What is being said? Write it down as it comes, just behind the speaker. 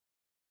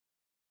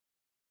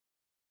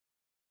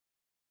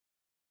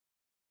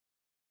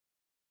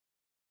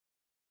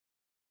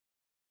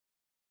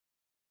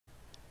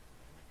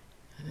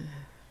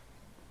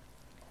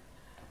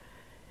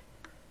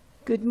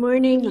Good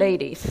morning,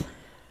 ladies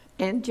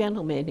and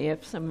gentlemen,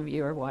 if some of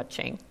you are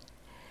watching.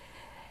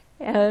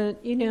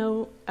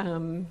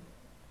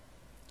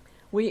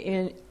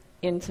 We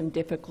in some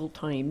difficult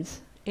times,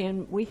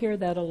 and we hear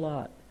that a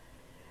lot.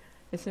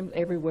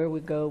 Everywhere we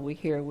go, we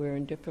hear we're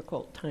in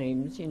difficult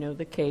times,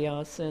 the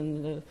chaos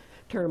and the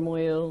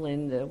turmoil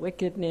and the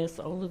wickedness,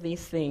 all of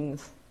these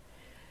things.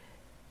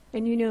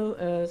 And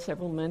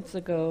several months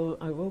ago,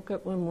 I woke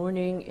up one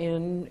morning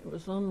and it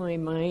was on my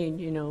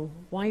mind,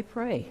 why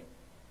pray?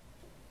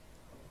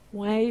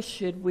 Why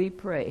should we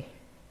pray?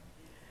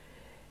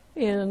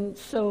 And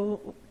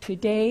so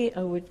today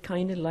I would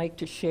kind of like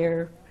to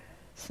share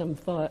some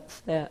thoughts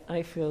that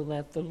I feel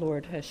that the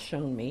Lord has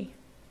shown me.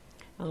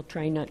 I'll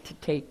try not to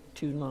take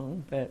too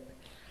long, but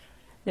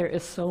there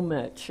is so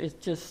much. It's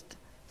just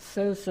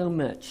so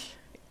much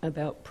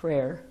about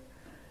prayer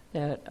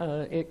that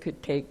it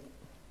could take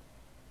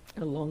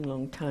a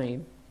long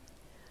time.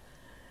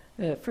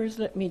 First,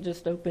 let me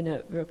just open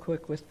up real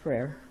quick with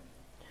prayer.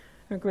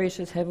 Our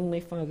gracious Heavenly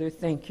Father,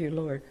 thank you,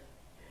 Lord,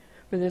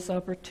 for this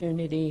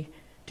opportunity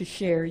to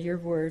share your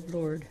word,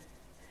 Lord,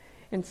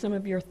 and some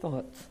of your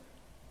thoughts.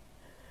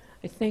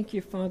 I thank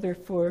you, Father,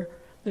 for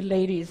the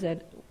ladies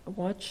that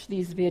watch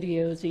these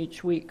videos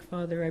each week.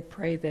 Father, I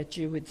pray that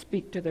you would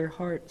speak to their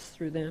hearts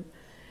through them.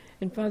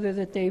 And Father,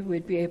 that they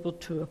would be able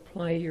to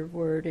apply your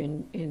word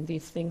and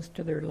these things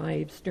to their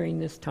lives during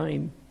this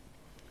time.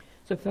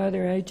 So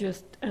Father, I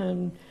just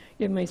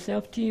give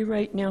myself to you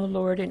right now,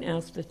 Lord, and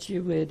ask that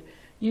you would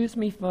use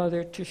me,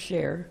 Father, to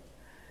share.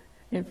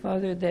 And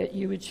Father, that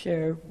you would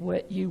share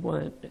what you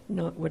want,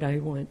 not what I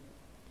want.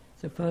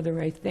 So Father,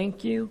 I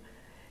thank you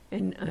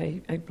and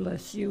I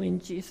bless you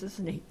in Jesus'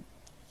 name.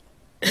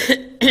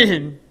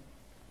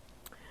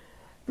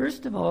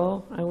 First of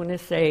all, I want to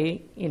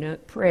say,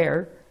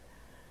 prayer,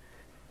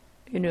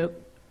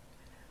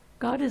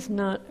 God is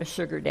not a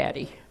sugar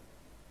daddy.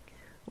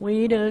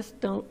 We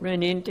just don't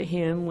run into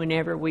him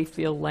whenever we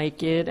feel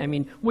like it. I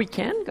mean, we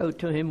can go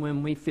to him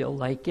when we feel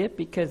like it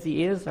because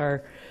he is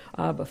our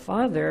Abba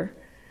Father,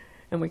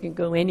 and we can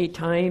go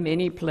anytime,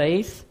 any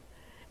place,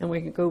 and we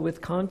can go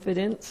with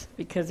confidence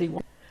because he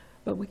wants.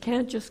 But we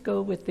can't just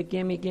go with the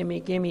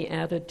gimme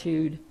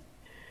attitude.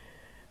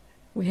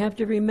 We have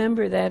to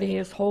remember that he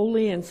is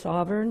holy and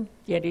sovereign,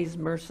 yet he's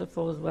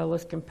merciful as well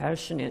as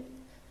compassionate.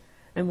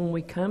 And when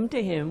we come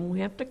to him,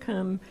 we have to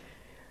come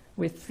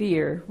with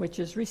fear, which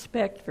is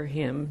respect for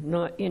him,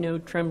 not,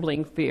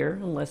 trembling fear,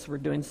 unless we're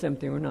doing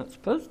something we're not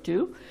supposed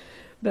to,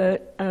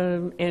 but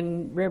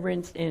and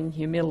reverence and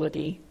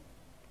humility.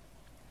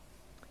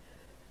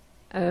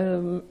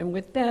 And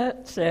with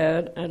that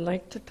said, I'd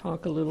like to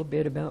talk a little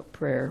bit about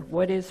prayer.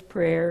 What is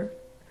prayer?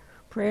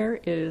 Prayer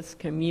is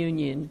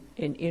communion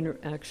and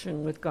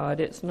interaction with God.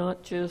 It's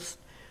not just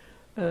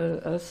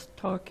us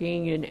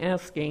talking and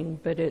asking,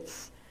 but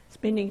it's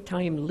spending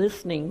time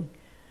listening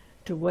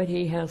to what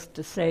he has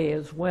to say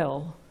as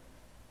well.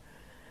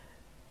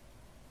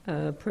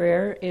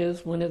 Prayer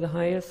is one of the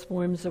highest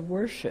forms of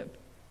worship.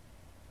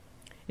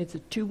 It's a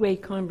two-way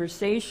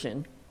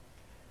conversation.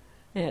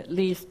 At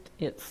least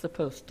it's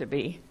supposed to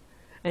be.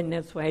 And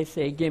that's why I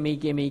say gimme,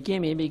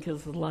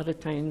 because a lot of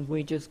times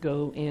we just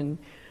go and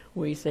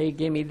we say,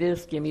 gimme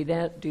this, gimme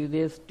that, do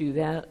this, do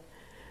that.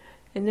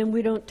 And then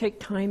we don't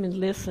take time and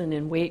listen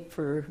and wait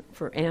for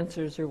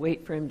answers or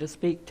wait for him to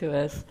speak to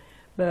us.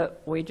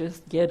 But we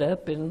just get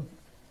up and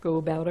go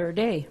about our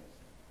day.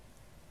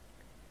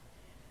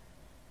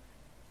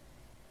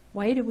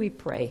 Why do we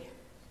pray?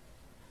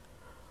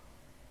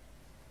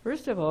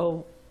 First of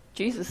all,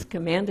 Jesus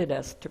commanded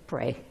us to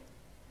pray.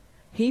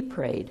 He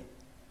prayed.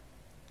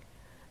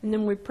 And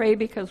then we pray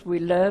because we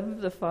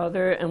love the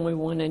Father and we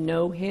want to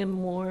know him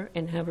more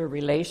and have a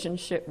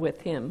relationship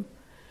with him.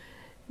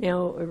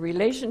 Now, a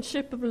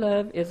relationship of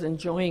love is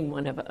enjoying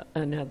one of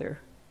another.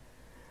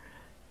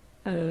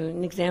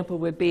 An example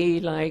would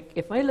be like,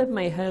 if I love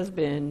my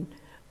husband,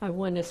 I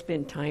want to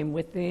spend time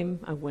with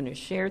him. I want to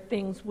share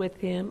things with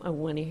him. I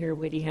want to hear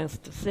what he has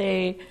to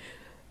say.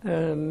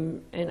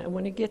 And I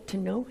want to get to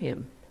know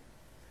him.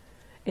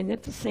 And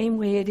that's the same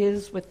way it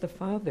is with the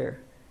Father.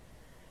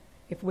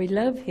 If we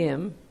love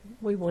him,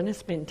 we want to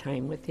spend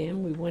time with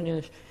him. We want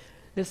to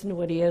listen to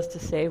what he has to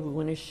say. We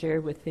want to share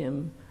with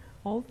him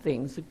all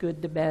things, the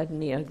good, the bad, and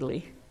the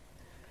ugly.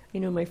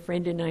 My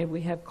friend and I,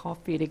 we have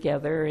coffee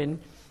together, and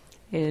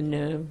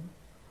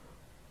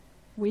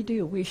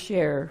we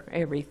share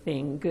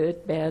everything,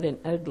 good, bad, and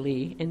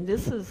ugly. And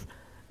this is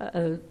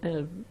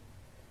a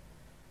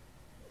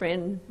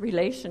friend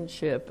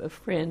relationship, a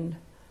friend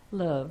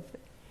love.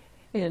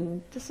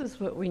 And this is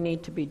what we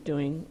need to be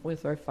doing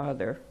with our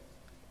Father.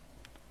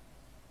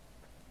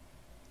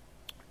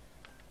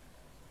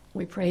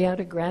 We pray out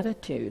of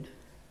gratitude.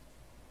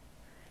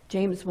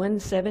 James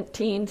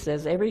 1:17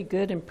 says, every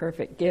good and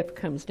perfect gift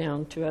comes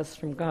down to us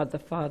from God the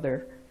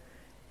Father.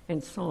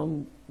 And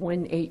Psalm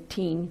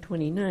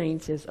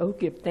 118:29 says, oh,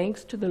 give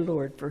thanks to the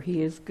Lord, for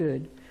he is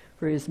good,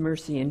 for his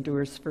mercy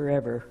endures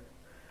forever.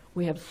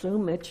 We have so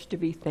much to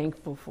be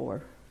thankful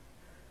for,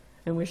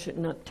 and we should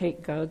not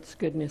take God's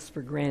goodness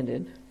for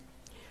granted.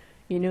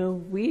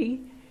 We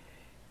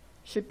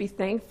should be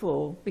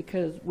thankful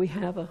because we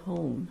have a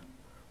home.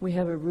 We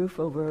have a roof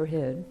over our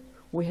head.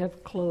 We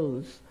have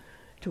clothes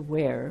to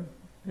wear.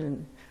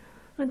 And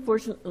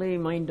unfortunately,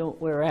 mine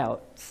don't wear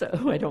out,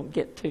 so I don't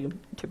get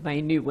to buy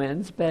new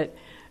ones. But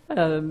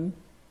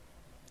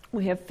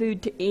we have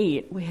food to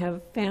eat. We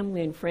have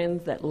family and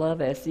friends that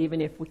love us,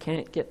 even if we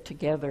can't get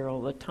together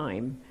all the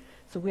time.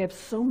 So we have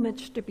so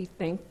much to be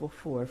thankful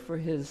for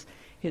his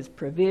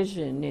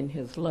provision and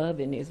his love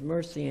and his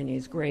mercy and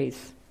his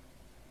grace.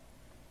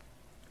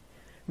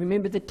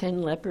 Remember the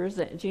 10 lepers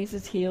that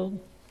Jesus healed?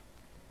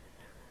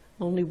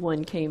 Only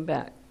one came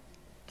back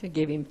to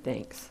give him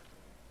thanks.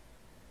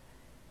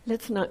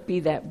 Let's not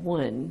be that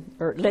one,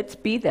 or let's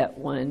be that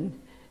one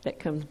that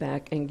comes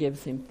back and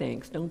gives him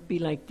thanks. Don't be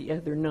like the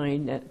other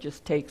 9 that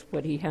just takes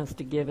what he has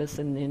to give us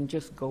and then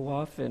just go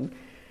off and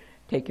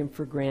take him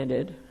for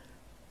granted.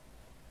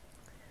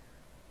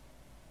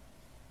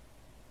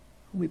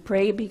 We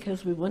pray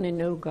because we want to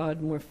know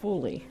God more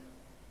fully.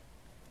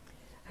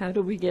 How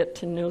do we get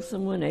to know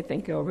someone? I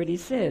think I already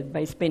said,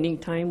 by spending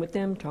time with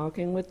them,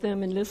 talking with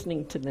them, and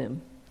listening to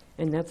them.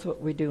 And that's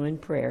what we do in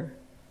prayer.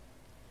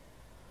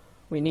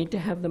 We need to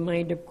have the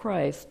mind of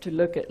Christ to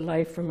look at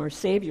life from our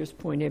Savior's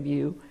point of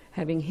view,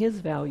 having his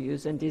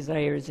values and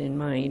desires in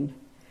mind,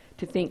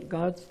 to think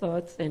God's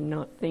thoughts and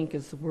not think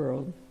as the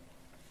world.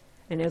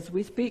 And as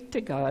we speak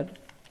to God,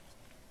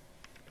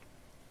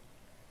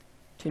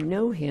 to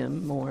know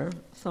him more,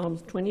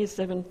 Psalms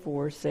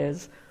 27:4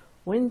 says,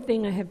 "One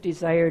thing I have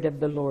desired of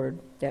the Lord,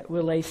 that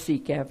will I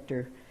seek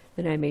after,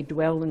 that I may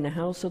dwell in the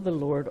house of the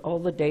Lord all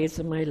the days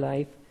of my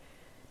life,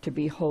 to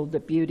behold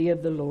the beauty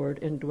of the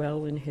Lord and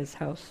dwell in his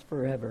house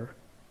forever."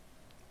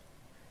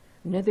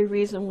 Another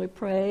reason we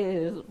pray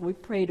is we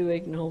pray to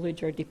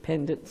acknowledge our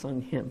dependence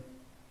on him.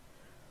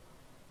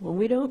 When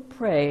we don't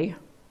pray,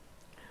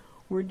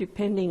 we're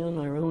depending on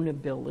our own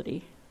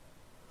ability.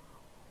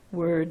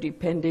 We're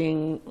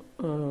depending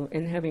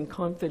and having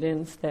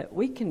confidence that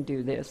we can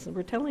do this. And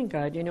we're telling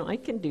God, I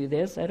can do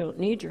this. I don't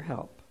need your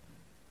help.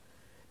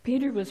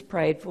 Peter was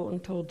prideful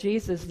and told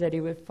Jesus that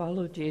he would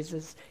follow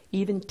Jesus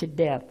even to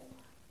death.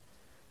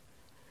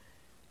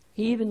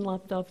 He even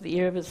lopped off the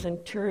ear of a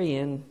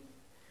centurion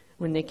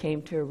when they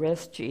came to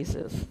arrest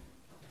Jesus.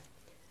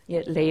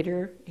 Yet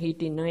later, he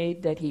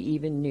denied that he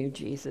even knew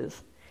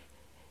Jesus.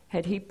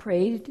 Had he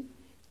prayed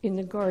in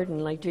the garden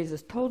like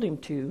Jesus told him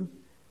to,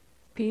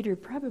 Peter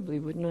probably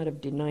would not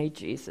have denied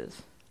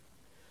Jesus.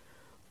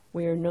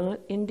 We are not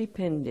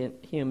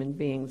independent human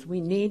beings.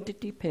 We need to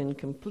depend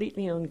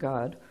completely on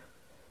God.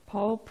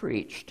 Paul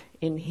preached,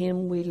 "In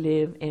him we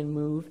live and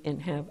move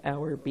and have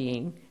our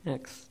being,"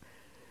 Acts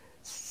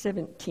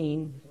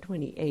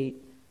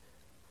 17:28.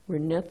 We're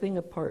nothing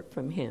apart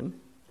from him.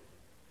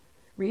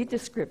 Read the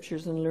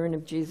scriptures and learn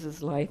of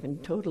Jesus' life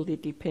and totally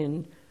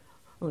depend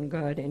on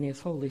God and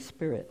his Holy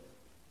Spirit.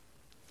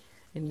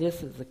 And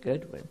this is a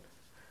good one.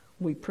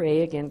 We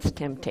pray against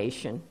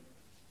temptation.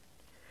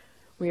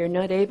 We are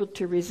not able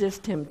to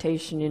resist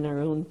temptation in our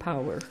own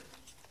power.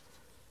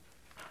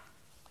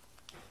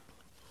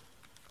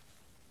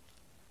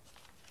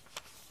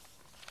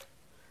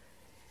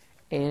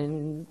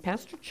 And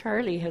Pastor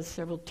Charlie has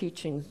several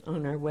teachings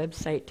on our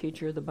website,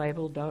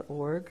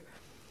 teacherofthebible.org,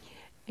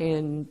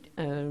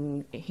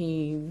 and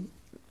he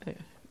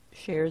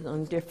shares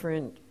on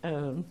different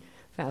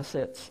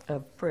facets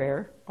of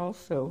prayer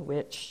also,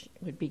 which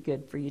would be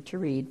good for you to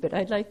read. But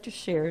I'd like to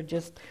share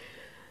just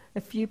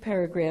a few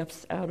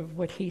paragraphs out of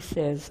what he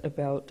says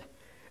about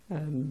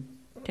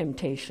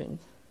temptation.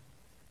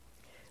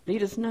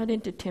 Lead us not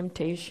into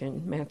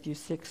temptation, Matthew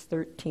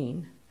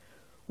 6:13.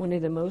 One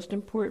of the most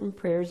important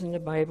prayers in the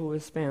Bible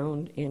is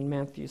found in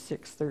Matthew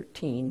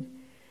 6:13.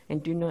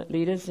 And do not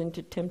lead us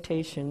into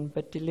temptation,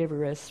 but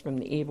deliver us from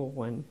the evil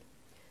one.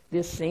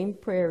 This same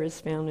prayer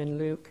is found in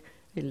Luke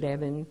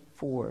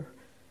 11:4.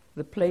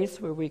 The place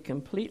where we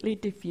completely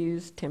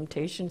diffuse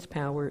temptation's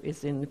power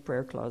is in the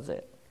prayer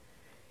closet.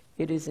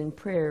 It is in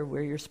prayer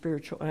where your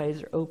spiritual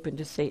eyes are open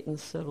to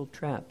Satan's subtle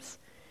traps.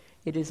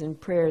 It is in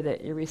prayer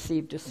that you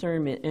receive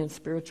discernment and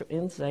spiritual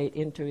insight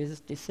into his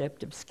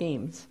deceptive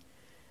schemes.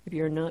 If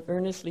you are not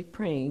earnestly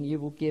praying, you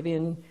will give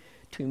in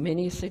to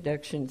many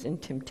seductions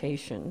and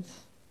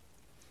temptations.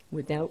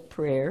 Without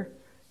prayer,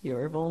 you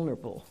are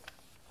vulnerable.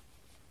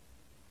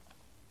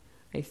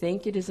 I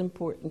think it is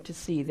important to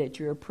see that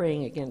you are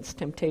praying against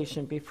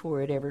temptation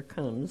before it ever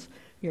comes.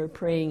 You are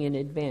praying in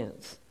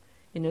advance.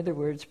 In other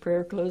words,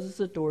 prayer closes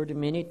the door to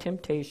many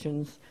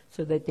temptations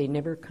so that they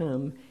never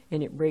come,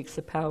 and it breaks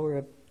the power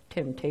of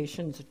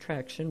temptation's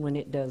attraction when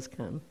it does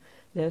come.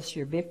 Thus,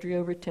 your victory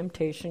over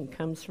temptation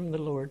comes from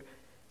the Lord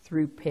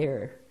through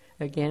prayer.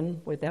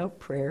 Again, without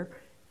prayer,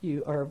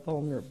 you are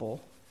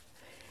vulnerable.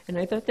 And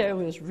I thought that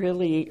was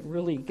really,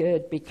 really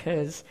good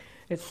because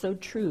it's so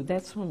true.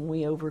 That's when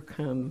we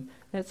overcome.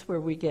 That's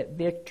where we get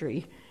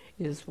victory,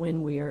 is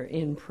when we are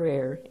in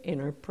prayer,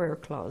 in our prayer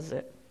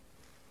closet.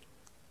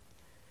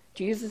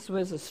 Jesus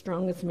was the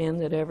strongest man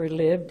that ever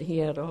lived. He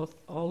had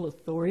all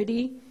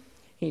authority.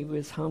 He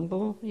was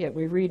humble. Yet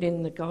we read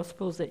in the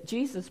Gospels that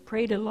Jesus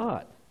prayed a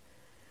lot.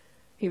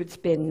 He would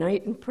spend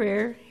night in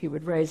prayer. He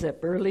would rise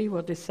up early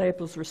while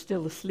disciples were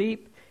still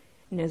asleep.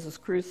 And as his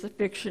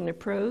crucifixion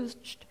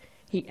approached,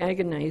 he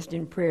agonized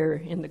in prayer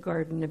in the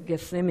Garden of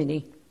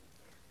Gethsemane.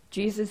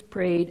 Jesus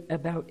prayed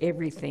about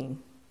everything.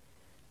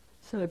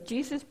 So if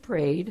Jesus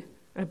prayed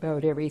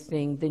about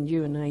everything, then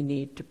you and I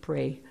need to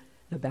pray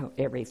about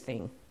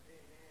everything.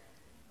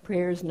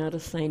 Prayer is not a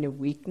sign of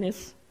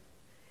weakness.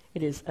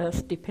 It is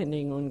us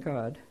depending on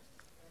God.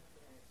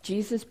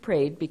 Jesus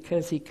prayed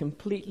because he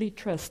completely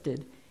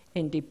trusted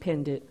and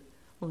depended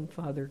on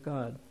Father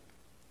God.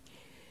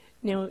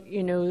 Now,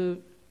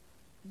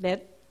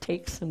 that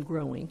takes some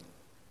growing.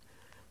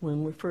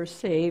 When we're first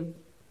saved,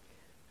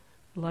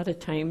 a lot of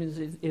times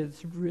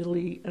it's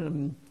really,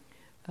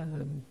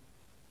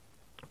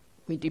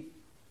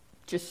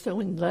 just so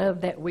in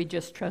love that we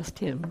just trust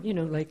him,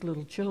 like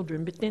little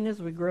children. But then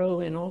as we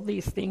grow and all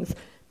these things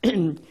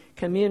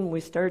come in,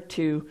 we start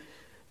to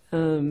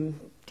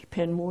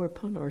depend more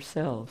upon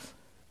ourselves.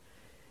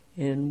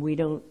 And we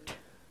don't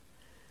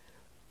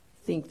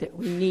think that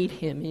we need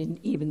him in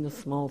even the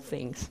small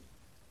things.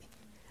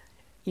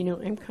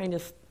 I'm kind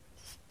of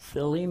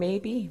silly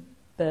maybe,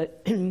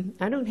 but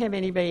I don't have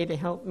anybody to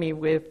help me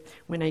with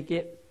when I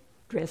get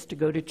dressed to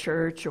go to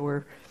church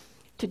or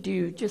to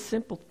do just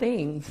simple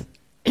things.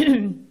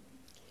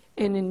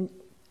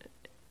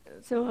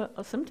 So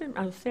sometimes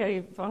I'll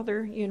say,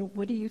 Father,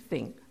 what do you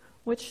think?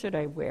 What should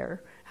I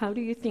wear? How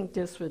do you think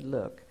this would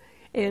look?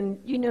 And,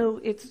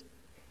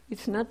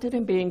 it's not that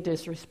I'm being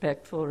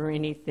disrespectful or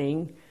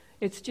anything.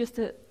 It's just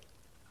that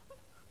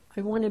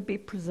I want to be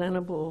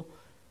presentable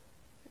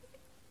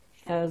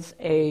as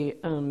a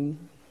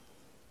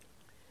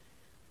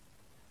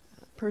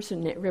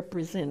person that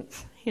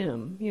represents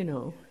him,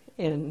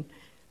 And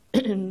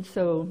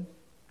so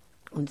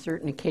on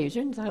certain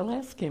occasions, I'll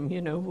ask him,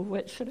 well,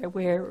 what should I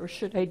wear, or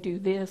should I do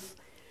this?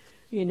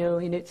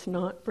 And it's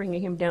not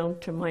bringing him down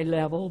to my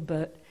level,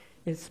 but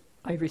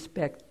I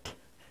respect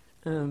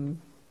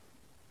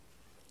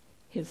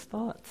his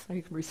thoughts.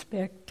 I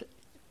respect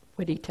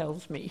what he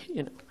tells me,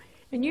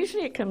 And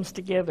usually it comes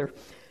together.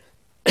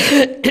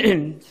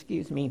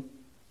 Excuse me.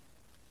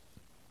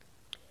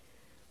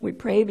 We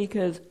pray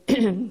because,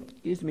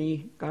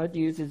 God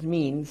uses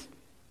means.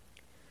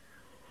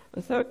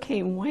 The thought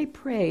came, why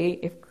pray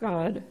if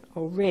God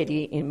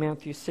already in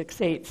Matthew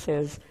 6:8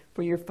 says,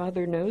 for your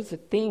Father knows the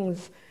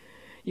things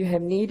you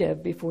have need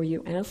of before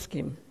you ask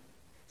him.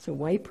 So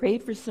why pray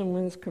for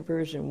someone's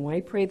conversion?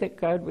 Why pray that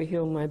God will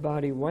heal my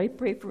body? Why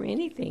pray for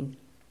anything?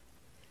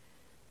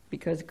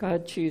 Because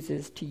God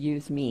chooses to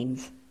use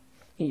means.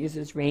 He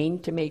uses rain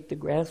to make the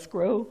grass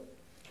grow.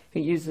 He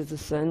uses the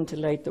sun to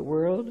light the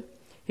world.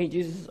 He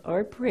uses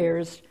our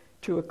prayers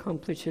to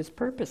accomplish his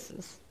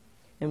purposes.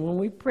 And when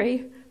we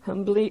pray,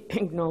 humbly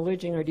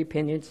acknowledging our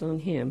dependence on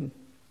him,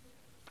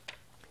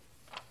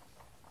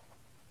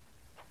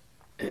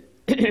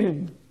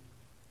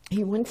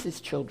 he wants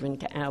his children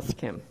to ask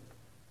him.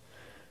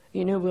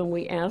 When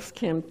we ask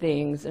him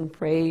things and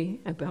pray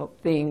about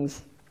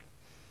things,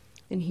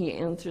 and he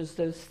answers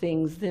those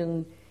things,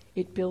 then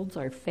it builds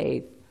our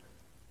faith,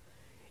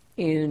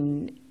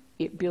 and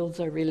it builds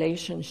our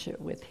relationship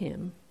with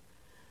him.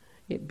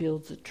 It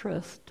builds a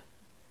trust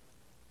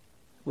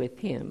with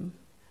him.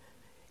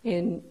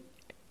 And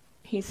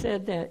he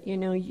said that,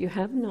 you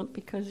have not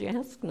because you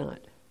ask not.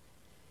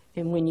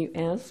 And when you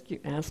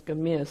ask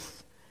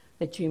amiss,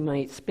 that you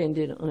might spend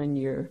it on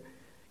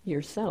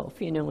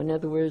yourself. In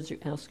other words, you're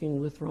asking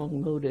with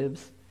wrong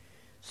motives.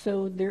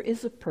 So there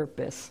is a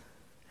purpose.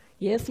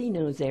 Yes, he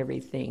knows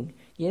everything.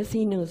 Yes,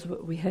 he knows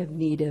what we have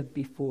need of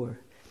before.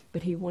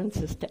 But he wants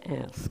us to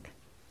ask.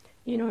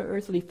 Our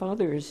earthly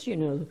fathers,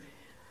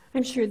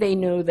 I'm sure they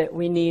know that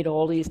we need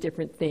all these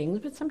different things,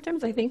 but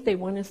sometimes I think they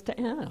want us to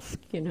ask,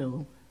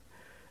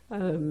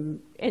 And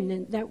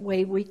then that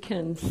way we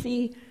can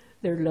see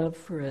their love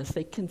for us.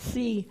 They can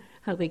see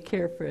how they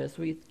care for us.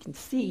 We can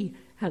see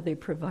how they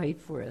provide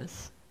for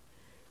us.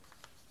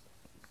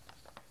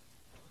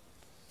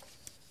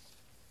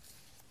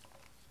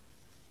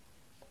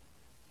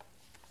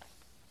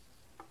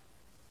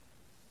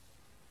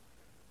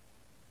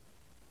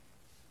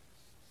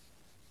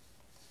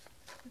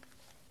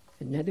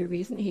 Another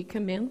reason he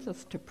commands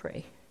us to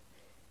pray.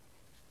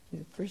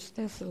 In 1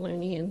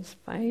 Thessalonians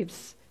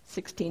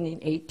 5:16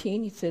 and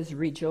 18, he says,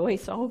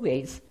 rejoice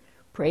always,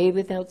 pray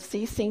without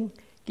ceasing,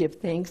 give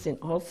thanks in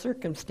all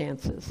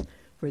circumstances,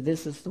 for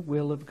this is the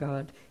will of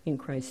God in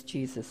Christ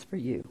Jesus for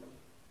you.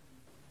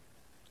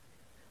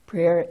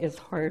 Prayer is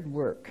hard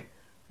work.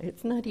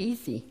 It's not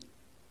easy.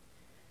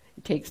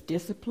 It takes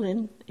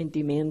discipline and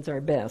demands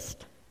our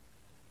best.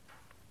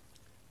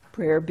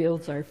 Prayer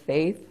builds our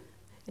faith,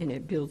 and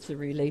it builds a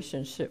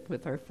relationship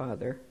with our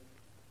Father.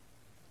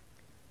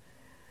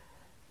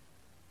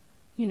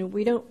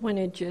 We don't want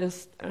to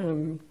just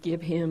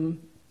give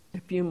him a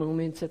few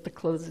moments at the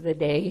close of the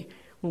day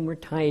when we're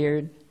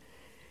tired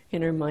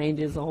and our mind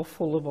is all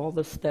full of all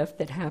the stuff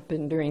that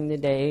happened during the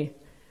day.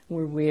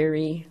 We're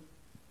weary.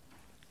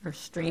 Our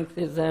strength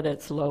is at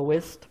its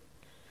lowest.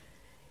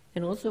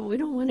 And also, we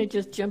don't want to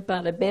just jump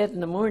out of bed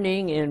in the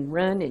morning and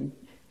run and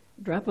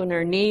drop on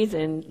our knees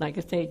and, like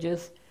I say,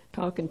 just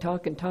talk and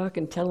talk and talk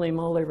and tell him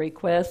all our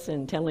requests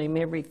and tell him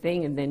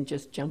everything and then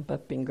just jump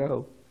up and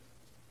go.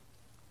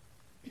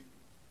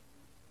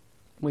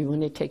 We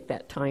want to take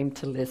that time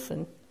to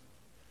listen.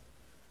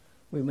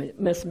 We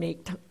must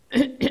make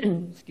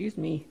excuse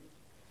me.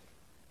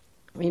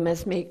 We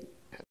must make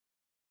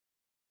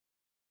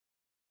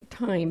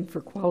time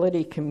for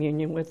quality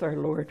communion with our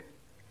Lord.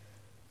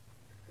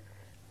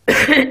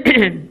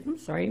 I'm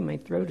sorry, my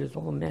throat is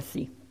all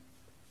messy.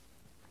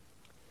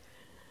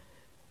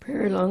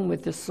 Prayer along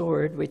with the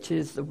sword, which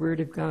is the Word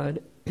of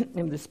God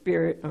and the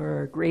Spirit, are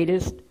our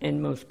greatest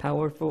and most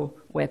powerful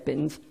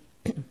weapons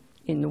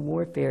in the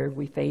warfare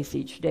we face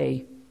each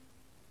day.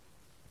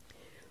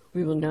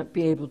 We will not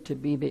be able to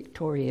be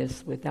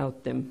victorious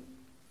without them.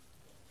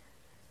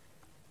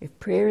 If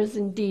prayer is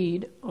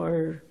indeed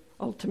our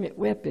ultimate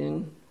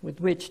weapon with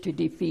which to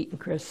defeat and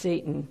crush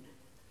Satan,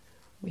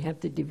 we have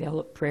to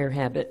develop prayer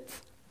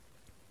habits.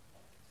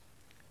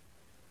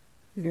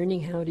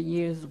 Learning how to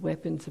use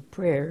weapons of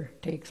prayer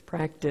takes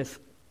practice.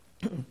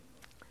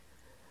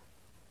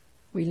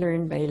 We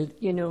learn by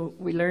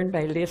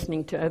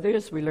listening to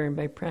others. We learn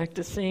by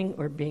practicing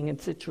or being in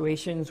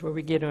situations where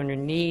we get on our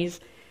knees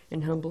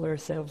and humble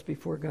ourselves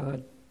before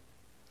God.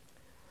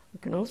 We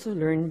can also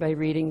learn by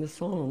reading the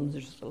Psalms.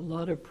 There's a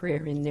lot of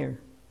prayer in there.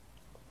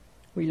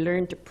 We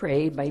learn to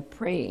pray by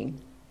praying.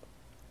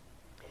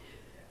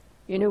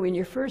 When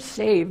you're first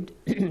saved,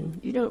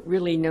 you don't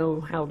really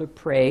know how to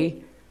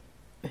pray.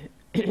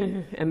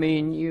 I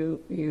mean,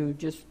 you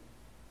just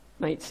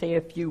might say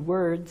a few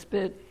words,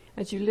 but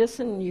as you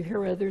listen, you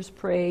hear others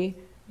pray,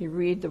 you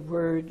read the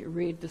Word, you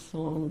read the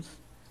Psalms,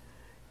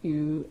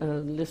 you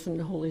listen to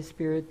the Holy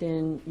Spirit,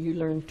 then you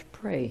learn to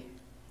pray.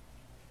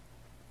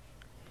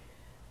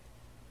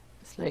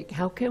 It's like,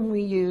 how can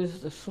we use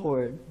the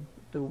sword,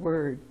 the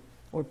Word,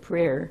 or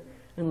prayer,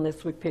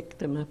 unless we pick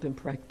them up and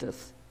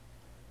practice?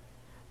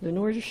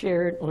 Lenore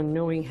shared on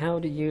knowing how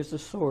to use the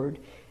sword.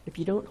 If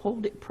you don't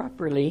hold it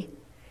properly,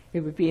 it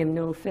would be of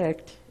no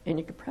effect, and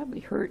you could probably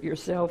hurt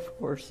yourself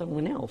or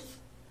someone else.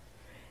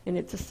 And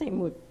it's the same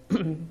with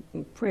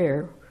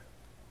prayer.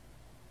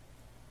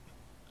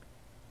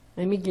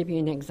 Let me give you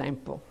an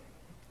example.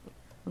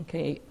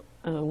 Okay,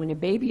 when a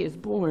baby is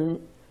born,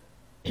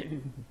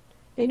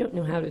 they don't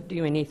know how to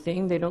do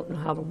anything. They don't know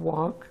how to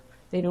walk.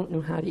 They don't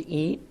know how to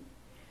eat.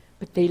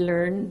 But they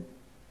learn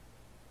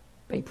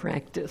by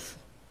practice.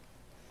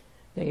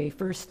 They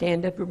first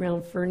stand up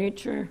around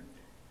furniture,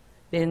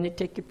 then they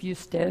take a few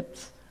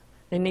steps,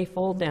 then they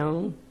fall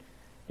down,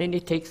 then they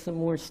take some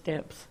more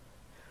steps.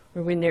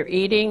 Or when they're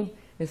eating,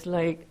 it's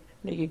like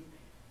they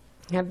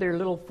have their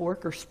little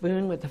fork or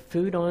spoon with the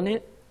food on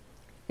it,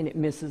 and it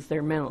misses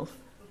their mouth.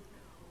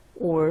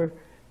 Or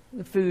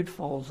the food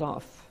falls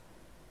off.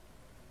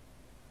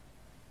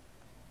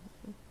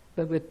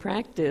 But with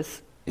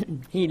practice,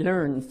 he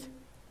learns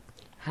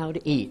how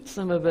to eat.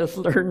 Some of us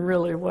learn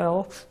really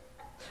well.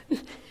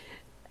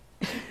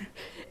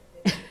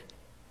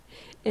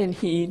 And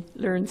he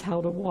learns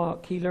how to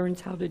walk. He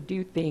learns how to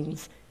do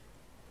things.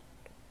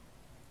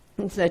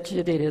 And such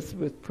it is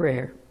with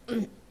prayer.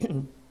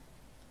 And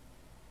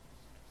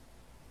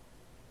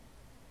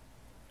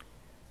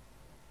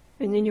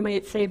then you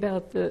might say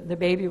about the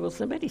baby, well,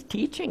 somebody's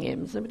teaching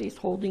him. Somebody's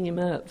holding him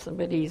up.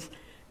 Somebody's,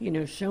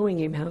 showing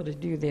him how to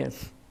do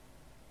this.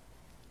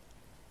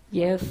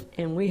 Yes,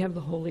 and we have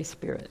the Holy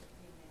Spirit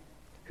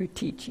who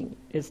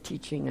is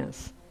teaching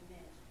us.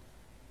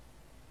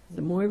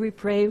 The more we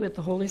pray with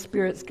the Holy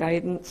Spirit's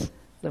guidance,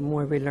 the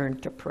more we learn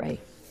to pray.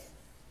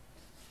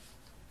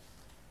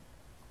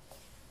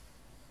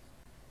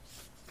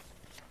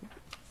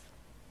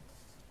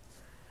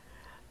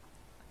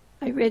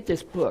 I read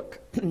this book,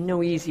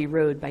 No Easy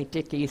Road by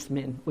Dick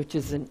Eastman, which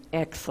is an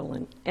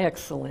excellent,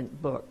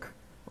 excellent book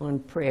on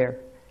prayer.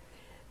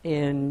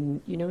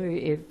 And,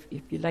 if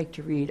you'd like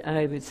to read,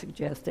 I would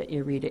suggest that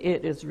you read it.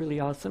 It is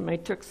really awesome. I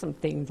took some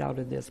things out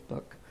of this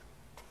book.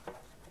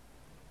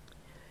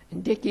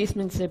 And Dick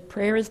Eastman said,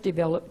 prayer is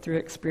developed through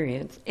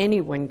experience.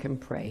 Anyone can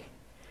pray.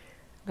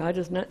 God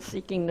is not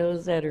seeking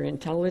those that are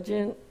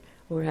intelligent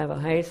or have a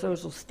high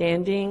social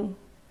standing,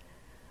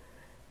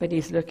 but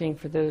he's looking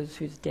for those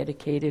whose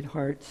dedicated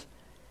hearts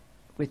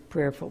with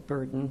prayerful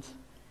burdens.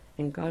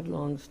 And God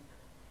longs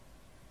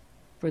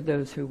for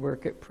those who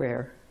work at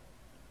prayer.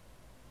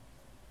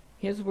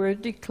 His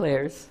word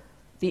declares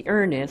the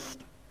earnest,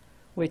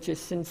 which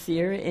is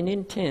sincere and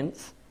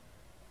intense,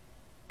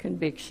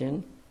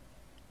 conviction,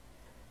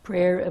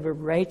 prayer of a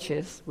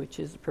righteous, which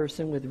is a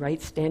person with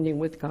right standing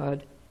with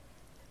God,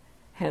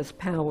 has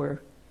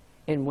power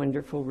and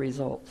wonderful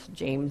results.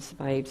 James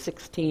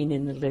 5:16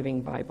 in the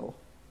Living Bible.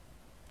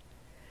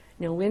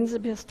 Now, when's the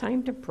best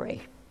time to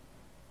pray?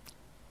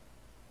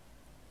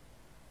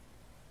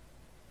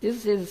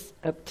 This is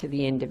up to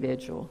the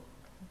individual.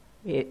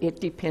 It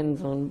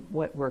depends on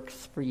what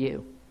works for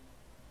you.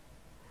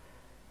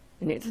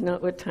 And it's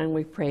not what time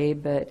we pray,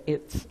 but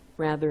it's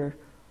rather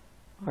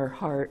our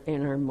heart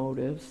and our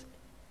motives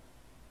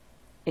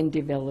in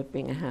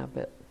developing a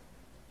habit.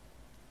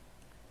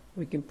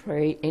 We can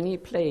pray any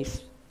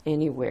place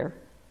anywhere.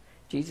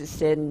 Jesus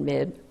said in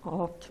men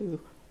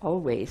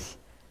always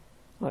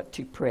ought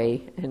to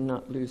pray and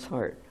not lose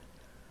heart.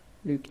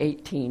 Luke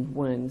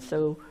 18:1.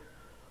 So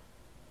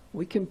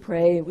we can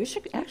pray. We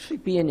should actually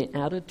be in an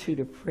attitude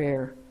of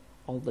prayer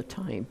all the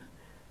time.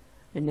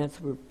 And that's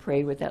where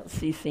pray without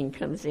ceasing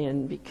comes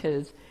in,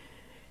 because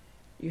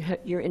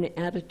you're in an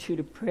attitude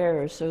of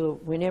prayer. So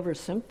whenever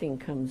something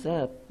comes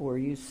up or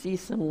you see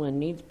someone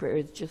needs prayer,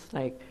 it's just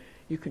like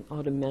you can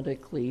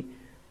automatically,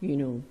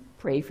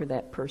 pray for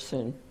that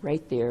person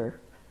right there.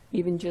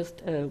 Even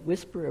just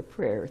whisper a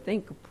prayer,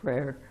 think a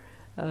prayer.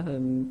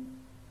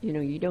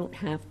 You don't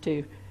have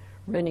to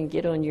run and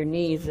get on your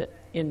knees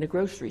in the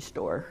grocery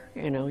store.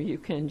 You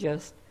can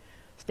just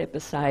step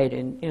aside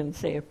and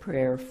say a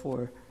prayer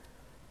for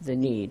the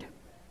need.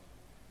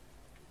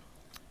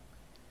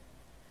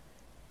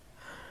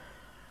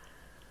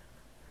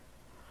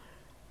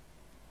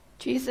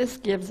 Jesus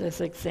gives us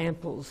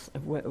examples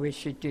of what we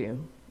should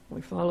do.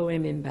 We follow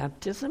him in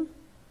baptism.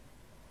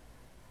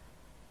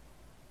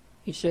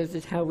 He shows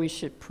us how we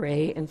should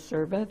pray and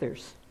serve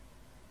others.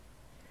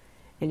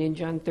 And in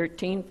John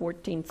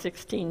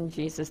 13:14-16,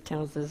 Jesus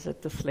tells us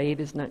that the slave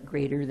is not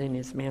greater than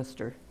his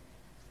master.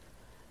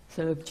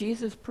 So if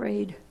Jesus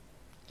prayed,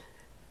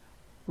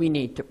 we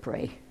need to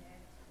pray.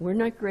 We're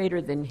not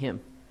greater than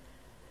him.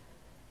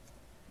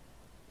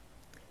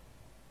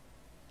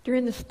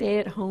 During the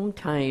stay-at-home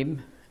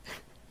time,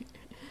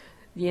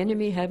 the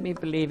enemy had me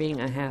believing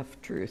a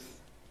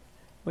half-truth,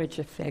 which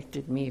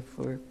affected me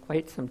for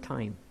quite some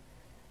time.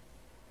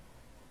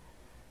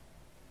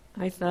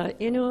 I thought,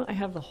 I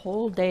have the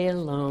whole day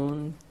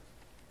alone.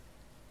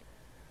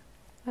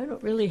 I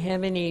don't really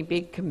have any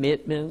big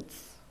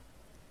commitments.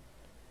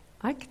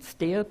 I can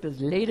stay up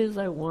as late as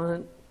I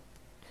want.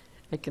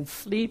 I can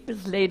sleep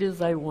as late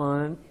as I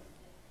want.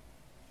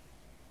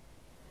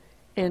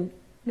 And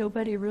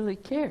nobody really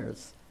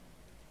cares.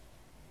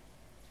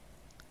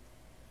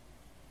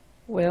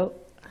 Well,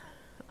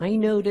 I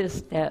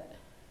noticed that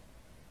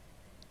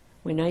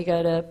when I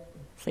got up,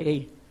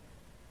 say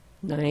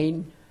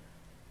 9,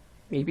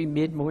 maybe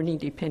mid-morning,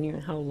 depending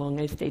on how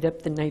long I stayed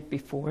up the night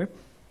before,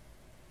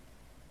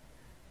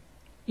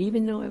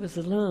 even though I was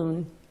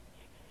alone,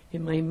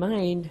 in my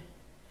mind,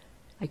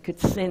 I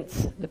could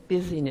sense the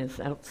busyness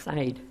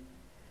outside,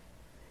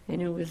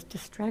 and it was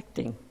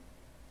distracting.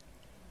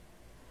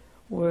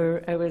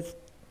 Or I would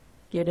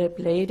get up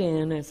late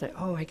and I'd say,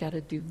 I got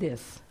to do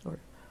this, or,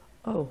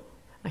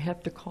 I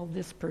have to call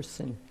this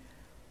person.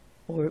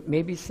 Or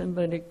maybe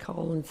somebody would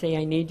call and say,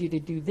 I need you to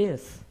do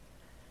this.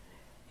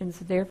 And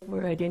so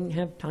therefore I didn't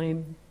have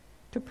time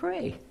to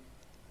pray.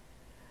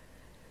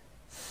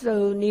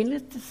 So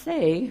needless to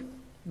say,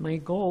 my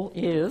goal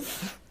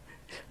is,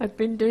 I've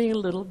been doing a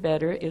little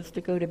better, is to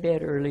go to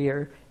bed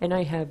earlier, and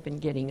I have been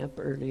getting up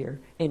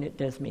earlier, and it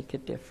does make a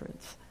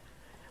difference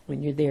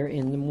when you're there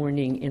in the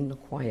morning in the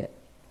quiet.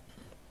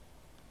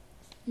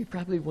 You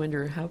probably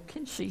wonder, how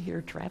can she hear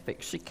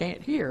traffic she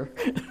can't hear?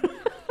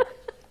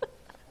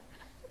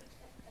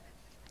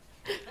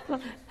 Well,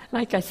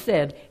 like I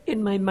said,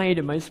 in my mind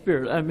and my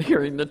spirit, I'm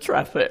hearing the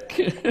traffic.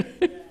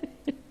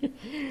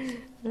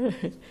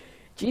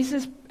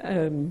 Jesus,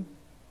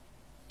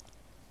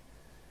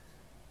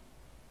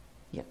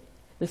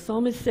 the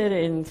psalmist said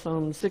in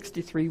Psalm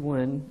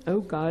 63:1,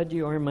 "O God,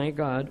 you are my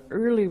God,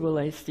 early will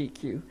I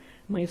seek you.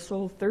 My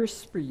soul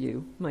thirsts for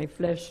you, my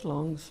flesh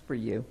longs for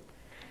you."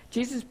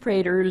 Jesus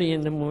prayed early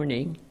in the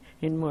morning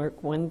in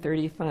Mark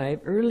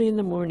 1:35. Early in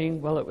the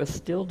morning, while it was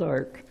still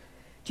dark,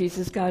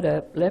 Jesus got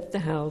up, left the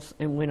house,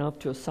 and went off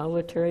to a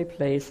solitary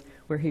place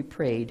where he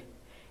prayed.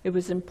 It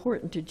was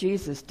important to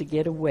Jesus to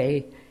get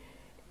away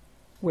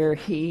where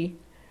he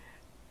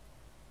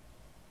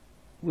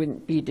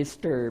wouldn't be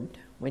disturbed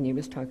when he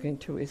was talking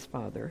to his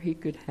Father. He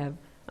could have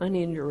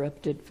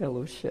uninterrupted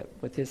fellowship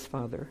with his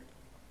Father.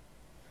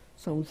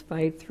 Psalms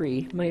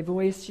 5:3, "My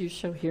voice you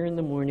shall hear in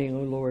the morning,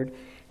 O Lord.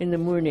 In the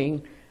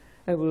morning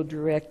I will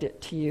direct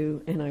it to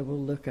you, and I will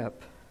look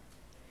up."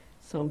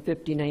 Psalm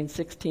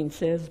 59:16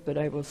 says, "But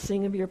I will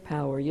sing of your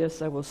power.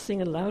 Yes, I will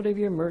sing aloud of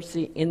your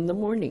mercy in the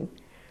morning,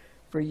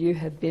 for you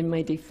have been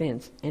my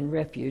defense and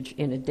refuge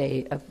in a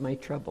day of my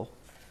trouble."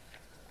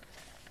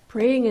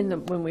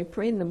 When we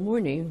pray in the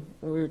morning,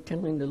 we're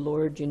telling the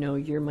Lord,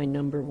 you're my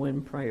number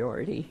one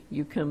priority.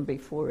 You come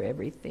before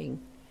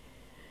everything.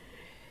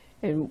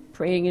 And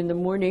praying in the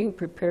morning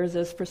prepares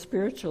us for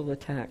spiritual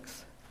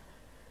attacks.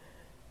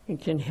 It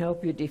can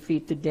help you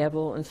defeat the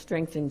devil and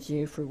strengthens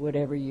you for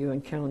whatever you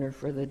encounter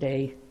for the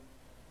day.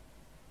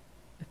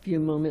 A few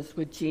moments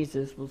with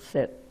Jesus will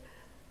set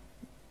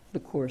the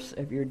course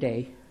of your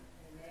day.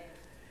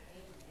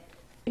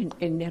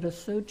 And that is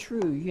so true.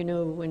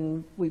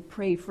 When we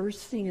pray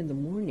first thing in the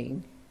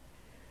morning,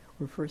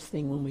 or first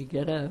thing when we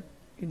get up,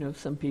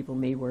 some people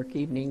may work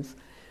evenings.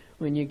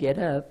 When you get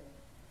up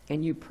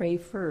and you pray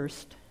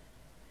first,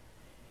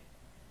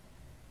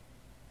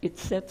 it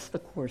sets the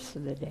course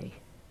of the day.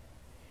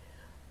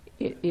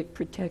 It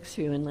protects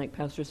you, and like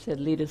Pastor said,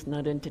 lead us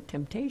not into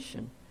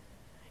temptation.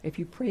 If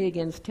you pray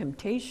against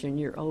temptation,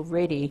 you're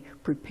already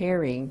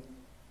preparing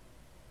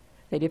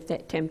that if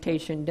that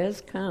temptation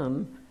does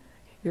come,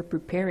 you're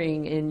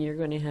preparing and you're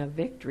going to have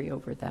victory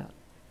over that.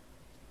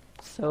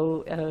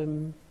 So,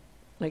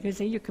 like I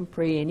say, you can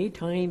pray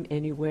anytime,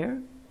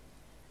 anywhere,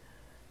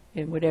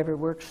 and whatever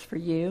works for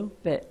you,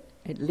 but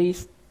at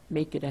least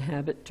make it a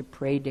habit to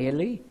pray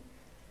daily.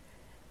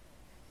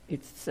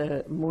 It's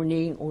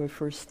morning or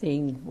first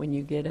thing when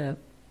you get up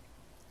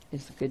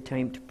is a good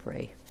time to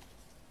pray.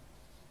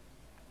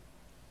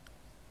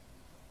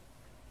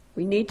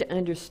 We need to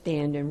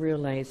understand and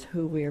realize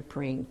who we are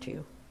praying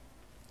to.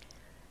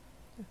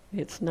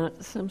 It's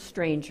not some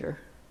stranger.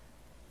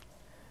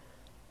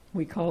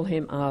 We call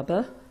him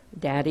Abba,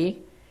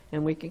 Daddy,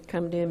 and we can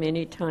come to him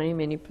anytime,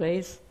 any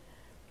place.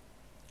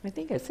 I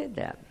think I said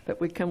that,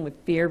 but we come with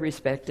fear,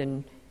 respect,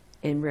 and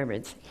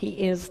reverence.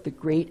 He is the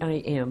great I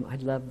am. I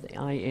love the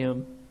I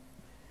am.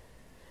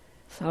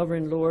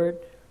 Sovereign Lord,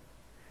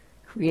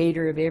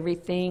 creator of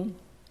everything,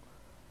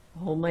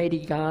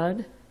 Almighty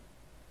God,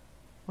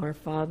 our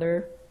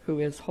Father who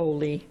is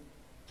holy,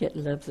 yet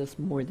loves us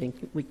more than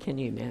we can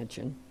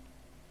imagine.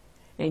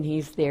 And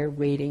he's there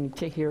waiting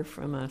to hear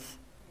from us.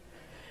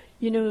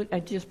 You know,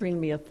 it just brings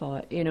me a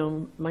thought. You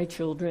know, my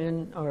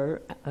children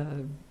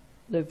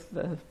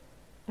live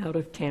out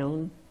of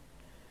town.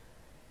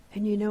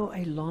 And you know,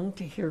 I long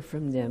to hear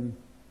from them.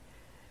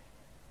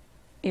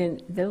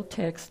 And they'll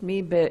text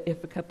me, but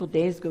if a couple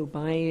days go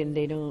by and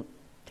they don't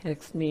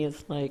text me,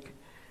 it's like,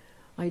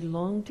 I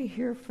long to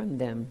hear from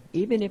them.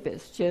 Even if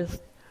it's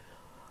just,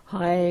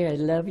 hi, I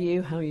love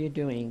you, how are you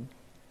doing?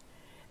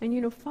 And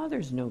you know,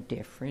 Father's no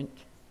different.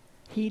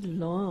 He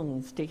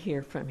longs to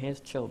hear from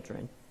his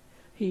children.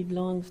 He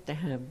longs to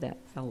have that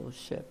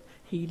fellowship.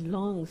 He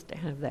longs to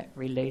have that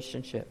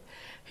relationship.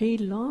 He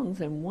longs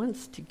and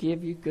wants to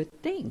give you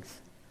good things.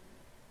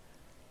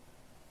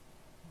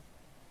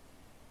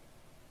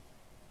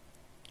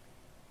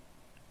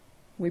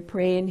 We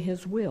pray in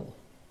his will.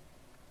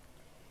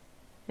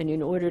 And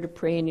in order to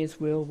pray in his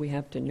will, we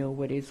have to know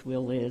what his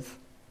will is.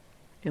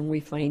 And we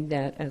find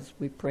that as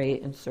we pray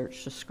and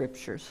search the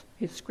scriptures.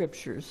 His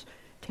scriptures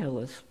tell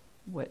us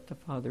what the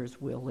Father's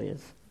will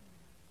is.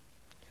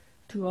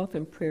 Too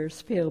often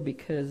prayers fail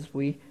because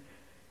we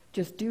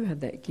just do have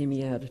that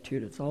gimme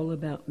attitude. It's all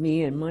about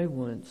me and my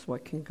wants.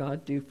 What can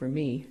God do for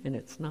me? And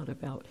it's not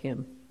about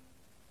him.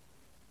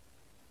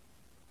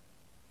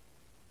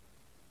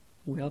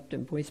 We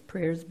often voice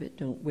prayers but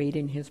don't wait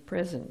in his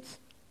presence.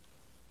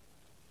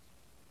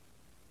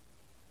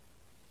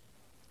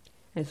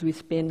 As we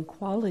spend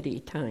quality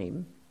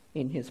time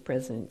in his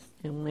presence,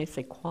 and when I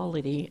say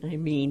quality, I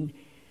mean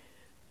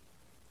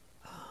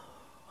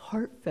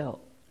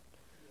heartfelt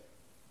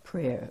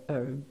prayer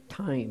or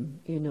time,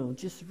 you know,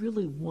 just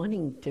really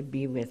wanting to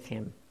be with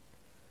him.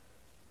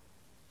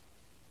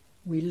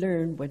 We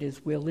learn what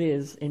his will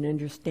is and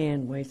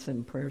understand why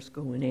some prayers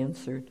go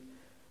unanswered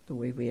the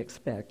way we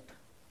expect.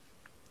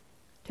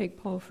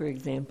 Take Paul, for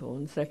example.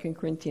 In 2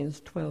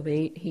 Corinthians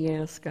 12:8, he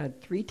asked God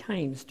 3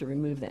 times to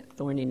remove that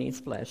thorn in his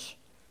flesh.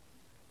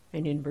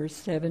 And in verse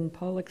 7,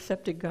 Paul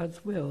accepted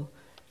God's will,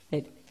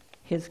 that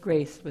his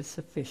grace was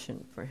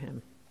sufficient for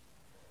him.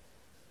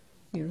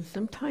 You know,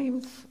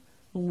 sometimes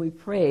when we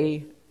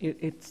pray,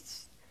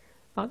 it's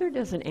Father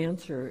doesn't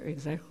answer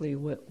exactly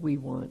what we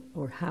want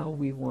or how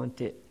we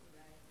want it,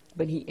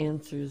 but he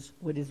answers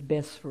what is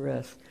best for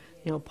us.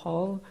 You know,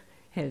 Paul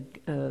had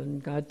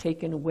God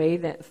taken away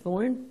that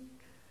thorn.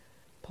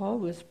 Paul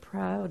was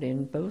proud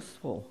and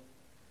boastful,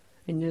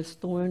 and this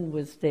thorn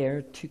was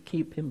there to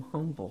keep him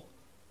humble.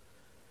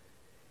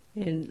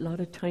 And a lot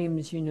of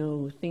times, you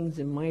know, things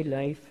in my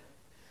life,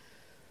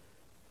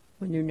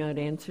 when they're not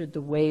answered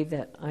the way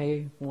that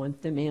I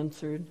want them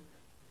answered,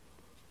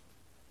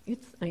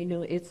 I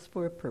know it's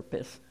for a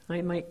purpose.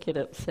 I might get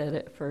upset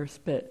at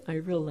first, but I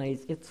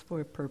realize it's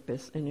for a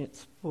purpose, and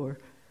it's for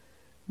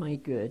my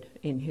good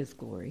in his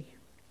glory.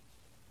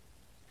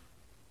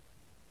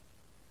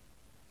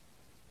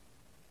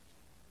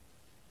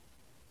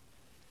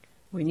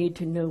 We need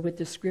to know what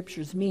the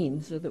scriptures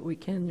mean so that we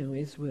can know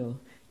his will.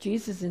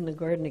 Jesus in the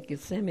Garden of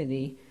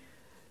Gethsemane,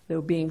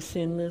 though being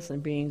sinless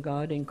and being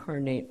God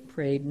incarnate,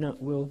 prayed,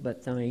 not will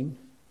but thine.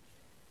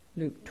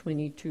 Luke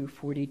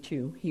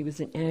 22:42. He was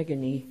in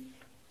agony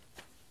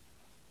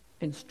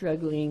and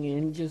struggling,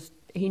 and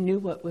he knew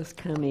what was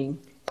coming.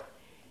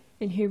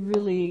 And he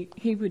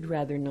would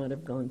rather not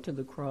have gone to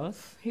the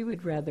cross. He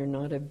would rather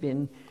not have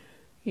been,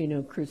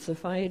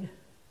 crucified.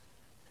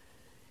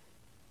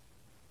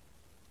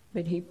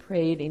 But he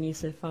prayed and he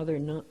said, Father,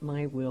 not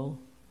my will,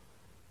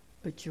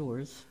 but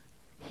yours.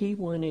 He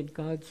wanted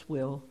God's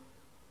will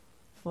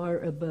far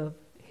above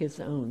his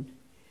own.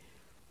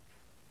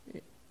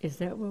 Is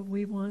that what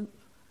we want?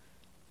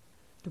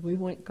 Do we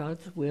want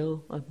God's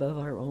will above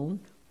our own?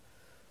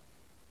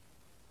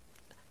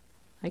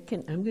 I'm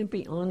going to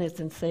be honest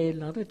and say a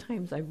lot of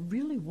times I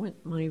really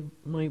want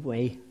my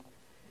way.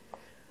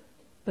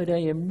 But I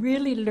am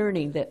really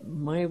learning that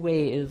my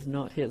way is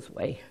not his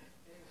way.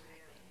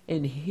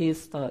 And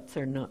his thoughts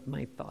are not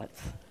my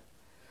thoughts.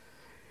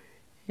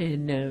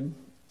 And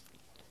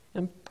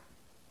I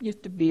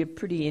used to be a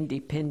pretty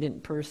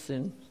independent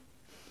person.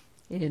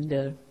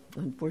 And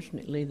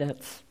unfortunately,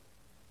 that's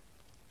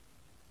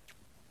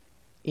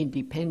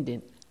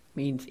independent,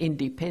 means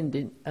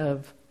independent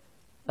of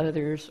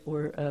others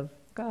or of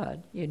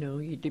God. You know,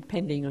 you're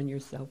depending on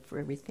yourself for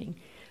everything.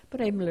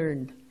 But I've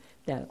learned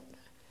that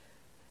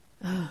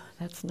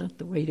that's not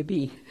the way to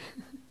be.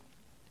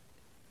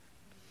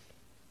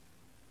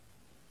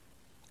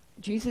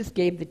 Jesus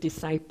gave the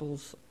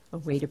disciples a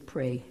way to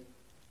pray.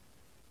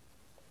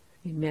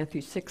 In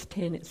Matthew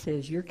 6:10 it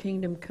says, "Your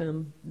kingdom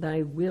come,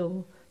 thy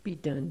will be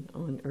done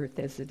on earth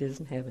as it is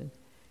in heaven."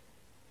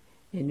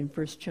 And in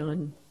 1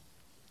 John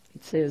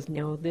it says,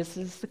 "Now this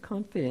is the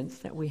confidence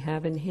that we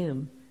have in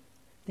him,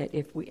 that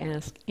if we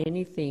ask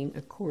anything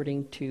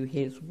according to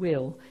his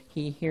will,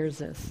 he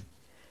hears us."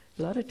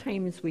 A lot of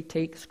times we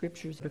take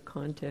scriptures out of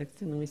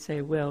context and we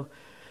say, well,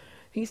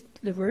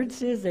 the word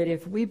says that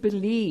if we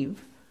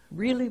believe,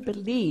 really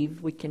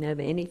believe, we can have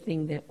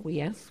anything that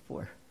we ask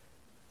for.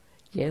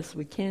 Yes,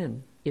 we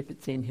can, if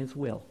it's in his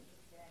will.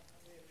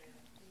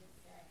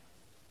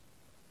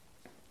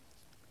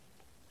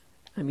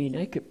 I mean,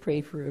 I could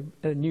pray for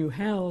a new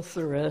house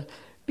or a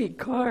big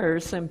car or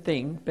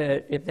something,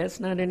 but if that's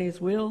not in his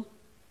will,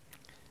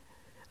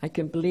 I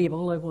can believe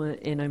all I want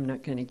and I'm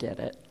not going to get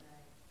it.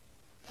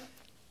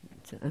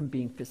 So I'm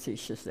being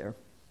facetious there.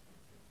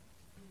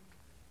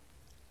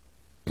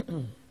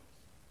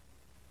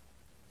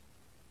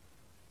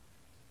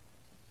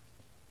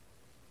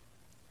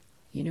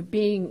 You know,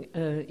 being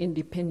an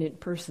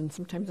independent person,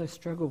 sometimes I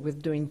struggle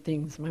with doing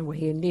things my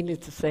way, and needless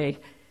to say,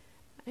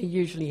 I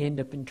usually end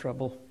up in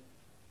trouble.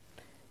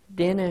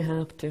 Then I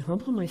have to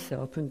humble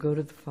myself and go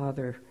to the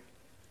Father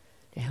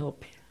to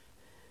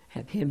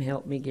have him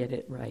help me get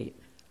it right.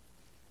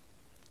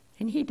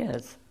 And he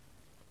does.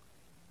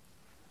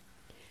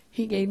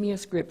 He gave me a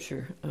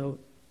scripture. Oh,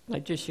 I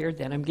just shared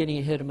that. I'm getting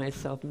ahead of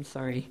myself. I'm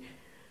sorry.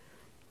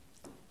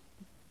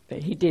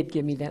 But he did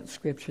give me that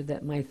scripture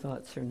that my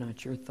thoughts are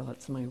not your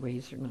thoughts, my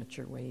ways are not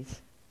your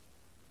ways.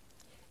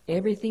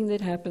 Everything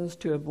that happens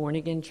to a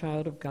born-again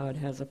child of God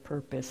has a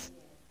purpose.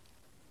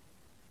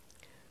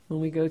 When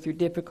we go through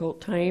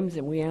difficult times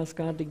and we ask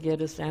God to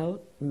get us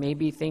out,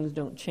 maybe things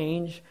don't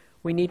change,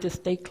 we need to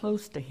stay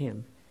close to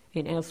him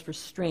and ask for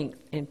strength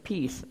and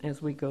peace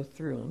as we go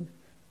through them.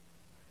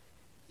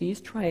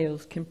 These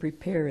trials can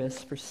prepare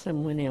us for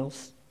someone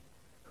else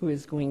who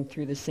is going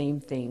through the same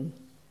thing.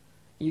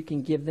 You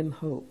can give them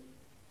hope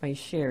by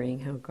sharing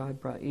how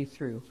God brought you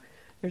through.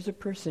 There's a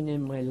person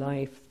in my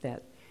life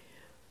that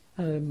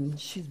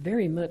she's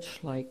very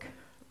much like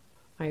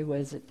I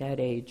was at that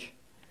age.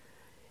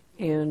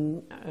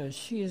 And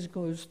she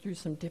goes through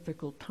some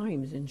difficult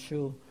times, and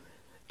she'll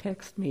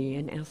text me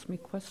and ask me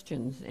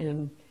questions.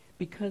 And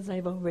because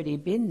I've already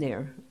been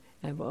there,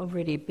 I've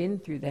already been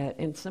through that,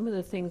 and some of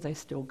the things I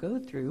still go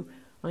through,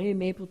 I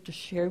am able to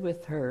share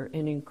with her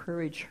and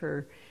encourage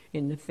her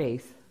in the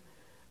faith.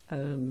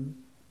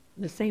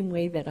 The same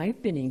way that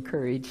I've been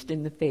encouraged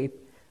in the faith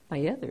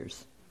by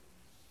others.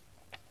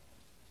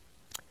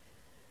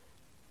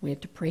 We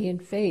have to pray in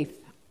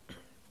faith.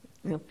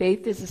 Now,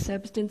 faith is the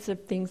substance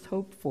of things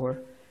hoped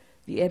for,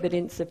 the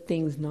evidence of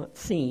things not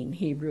seen,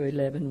 Hebrews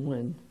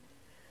 11:1.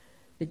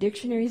 The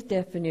dictionary's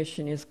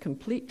definition is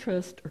complete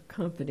trust or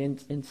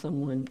confidence in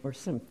someone or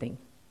something.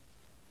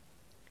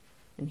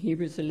 And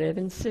Hebrews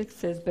 11:6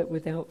 says, "But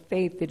without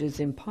faith it is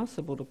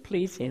impossible to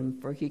please him,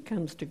 for who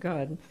comes to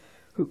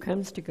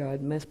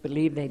God must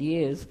believe that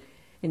he is,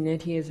 and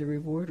that he is a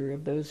rewarder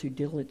of those who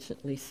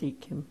diligently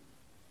seek him."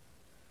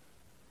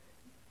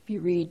 If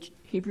you read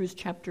Hebrews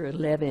chapter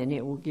 11,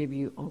 it will give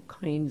you all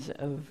kinds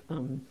of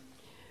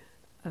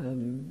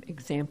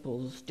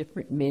examples,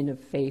 different men of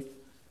faith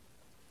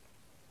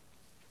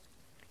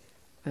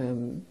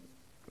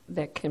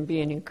that can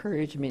be an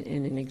encouragement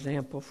and an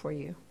example for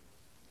you.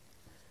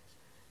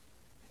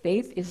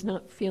 Faith is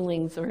not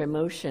feelings or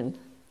emotion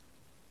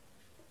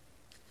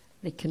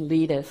that can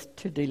lead us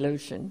to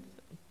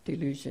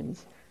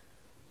delusions.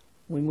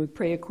 When we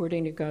pray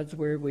according to God's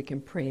word, we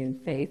can pray in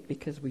faith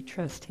because we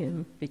trust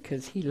him,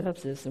 because he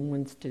loves us and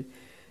wants to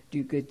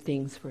do good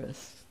things for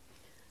us.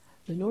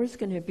 Lenore's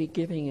going to be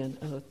giving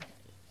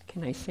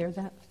can I share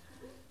that?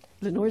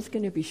 Lenore's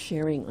going to be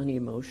sharing on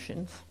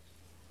emotions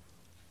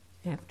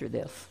after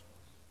this.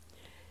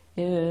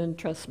 And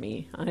trust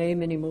me, I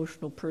am an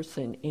emotional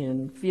person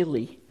and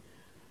feely,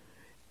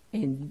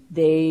 and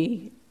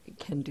they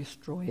can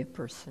destroy a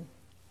person.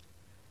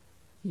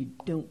 You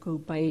don't go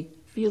by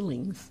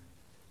feelings,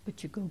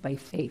 but you go by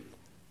faith.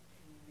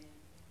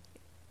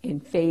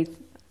 And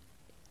faith,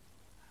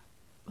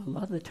 a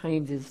lot of the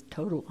times, is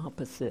total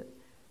opposite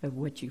of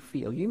what you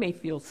feel. You may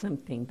feel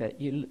something,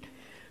 but you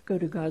go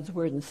to God's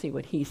word and see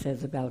what he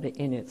says about it,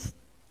 and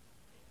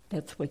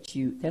that's what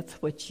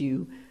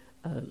you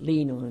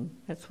lean on.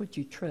 That's what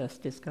you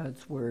trust is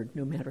God's word,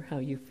 no matter how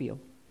you feel.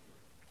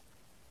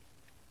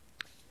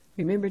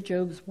 Remember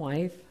Job's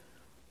wife?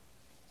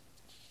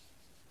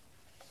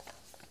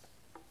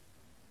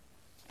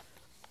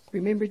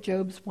 Remember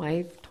Job's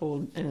wife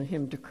told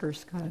him to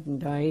curse God and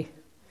die.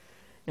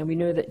 And we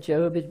know that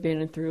Job had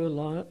been through a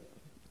lot.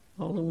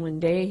 All in one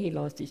day, he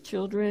lost his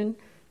children,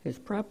 his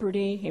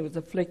property. He was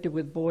afflicted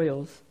with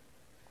boils.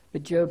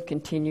 But Job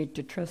continued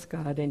to trust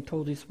God and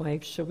told his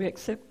wife, shall we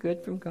accept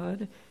good from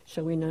God?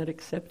 Shall we not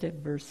accept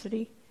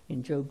adversity?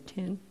 In Job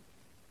 10.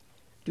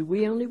 Do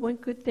we only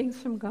want good things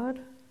from God?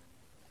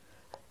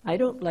 I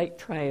don't like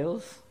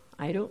trials.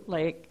 I don't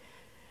like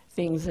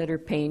things that are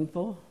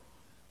painful.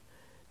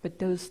 But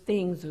those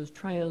things, those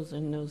trials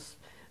and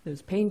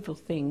those painful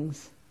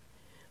things,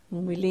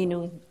 when we lean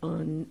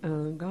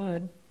on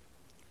God,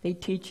 they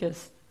teach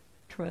us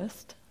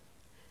trust.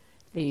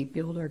 They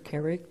build our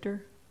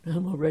character.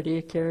 I'm already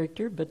a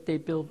character, but they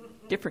build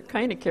different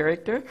kind of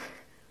character.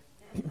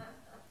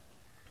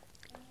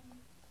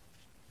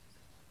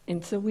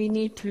 And so we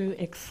need to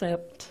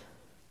accept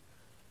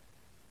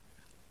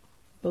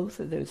both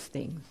of those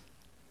things.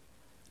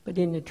 But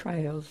in the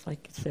trials,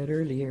 like I said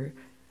earlier,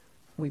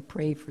 we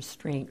pray for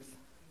strength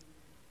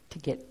to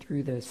get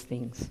through those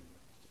things.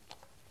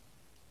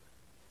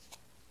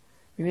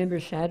 Remember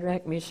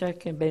Shadrach,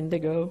 Meshach, and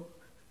Abednego?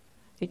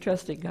 They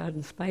trusted God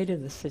in spite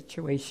of the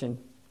situation.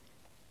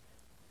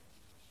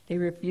 They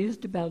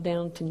refused to bow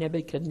down to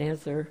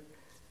Nebuchadnezzar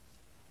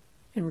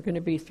and were going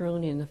to be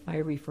thrown in the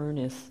fiery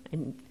furnace.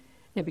 And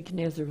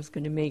Nebuchadnezzar was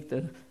going to make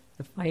the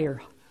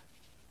fire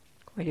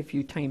quite a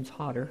few times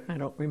hotter. I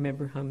don't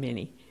remember how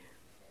many.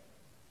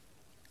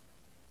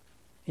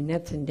 And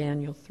that's in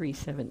Daniel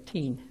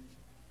 3:17.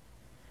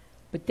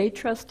 But they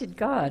trusted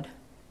God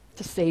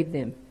to save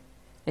them.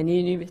 And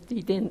even if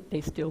they didn't,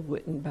 they still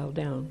wouldn't bow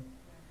down.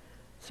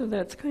 So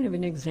that's kind of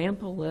an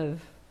example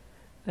of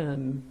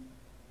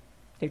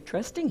they're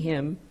trusting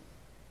him,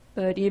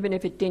 but even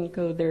if it didn't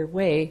go their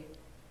way,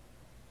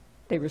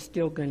 they were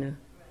still gonna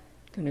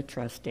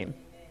trust him.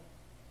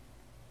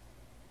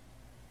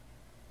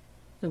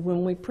 So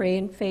when we pray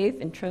in faith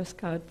and trust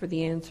God for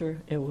the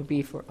answer, it will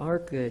be for our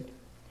good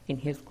in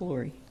his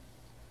glory.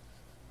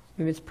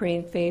 We must pray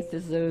in faith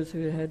as those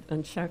who had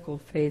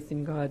unshackled faith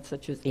in God,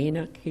 such as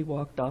Enoch. He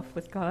walked off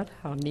with God.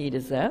 How neat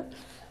is that?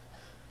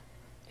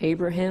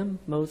 Abraham,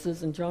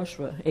 Moses, and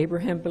Joshua.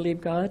 Abraham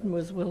believed God and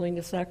was willing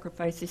to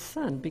sacrifice his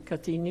son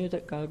because he knew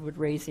that God would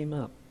raise him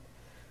up.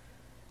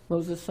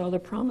 Moses saw the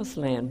promised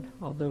land,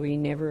 although he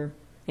never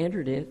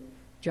entered it.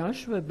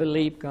 Joshua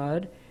believed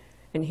God,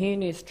 and he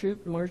and his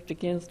troop marched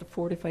against a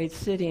fortified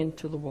city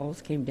until the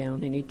walls came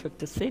down and he took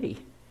the city.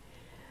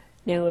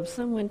 Now, if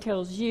someone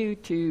tells you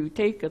to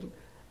take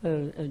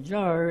a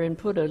jar and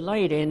put a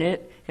light in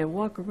it and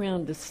walk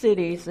around the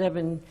city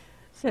seven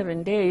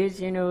days,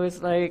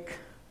 it's like,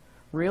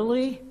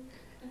 really?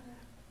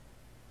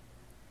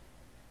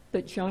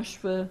 But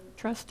Joshua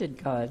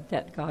trusted God,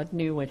 that God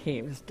knew what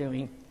he was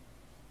doing.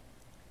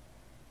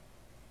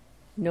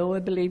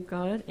 Noah believed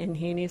God, and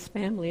he and his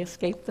family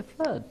escaped the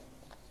flood.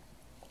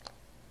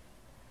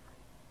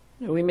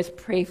 Now, we must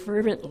pray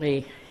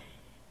fervently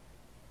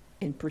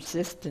and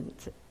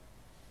persistent.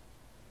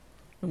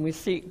 When we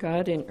seek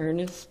God in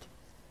earnest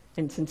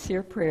and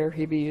sincere prayer,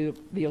 he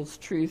reveals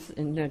truth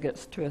and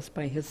nuggets to us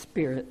by his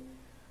Spirit,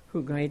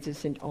 who guides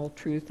us in all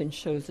truth and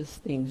shows us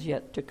things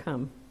yet to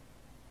come.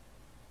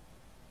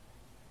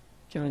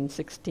 John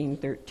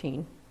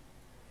 16:13.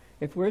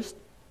 If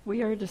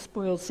we are to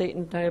spoil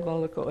Satan's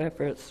diabolical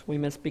efforts, we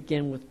must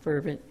begin with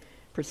fervent,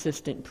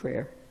 persistent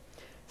prayer.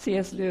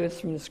 C.S.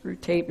 Lewis from the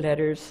Screwtape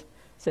Letters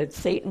said,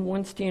 Satan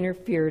wants to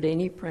interfere at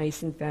any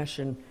price and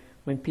fashion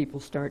when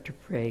people start to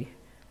pray,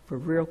 for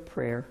real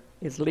prayer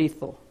is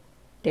lethal,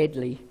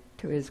 deadly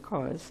to his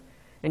cause,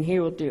 and he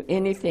will do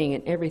anything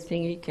and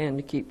everything he can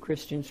to keep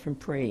Christians from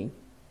praying.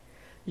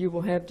 You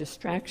will have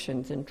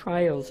distractions and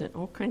trials and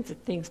all kinds of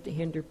things to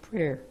hinder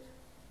prayer,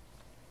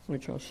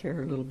 which I'll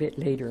share a little bit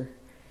later.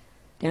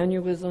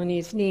 Daniel was on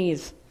his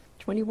knees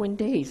 21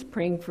 days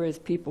praying for his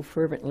people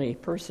fervently,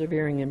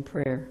 persevering in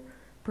prayer,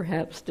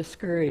 perhaps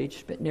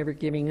discouraged but never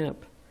giving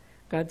up.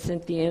 God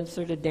sent the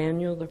answer to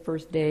Daniel the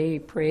first day he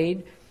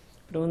prayed,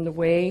 but on the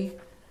way,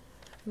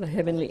 the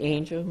heavenly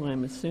angel, who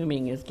I'm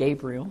assuming is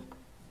Gabriel,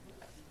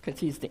 because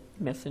he's the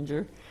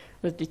messenger,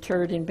 was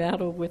deterred in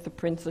battle with the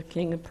prince of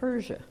king of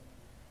Persia,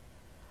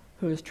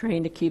 who was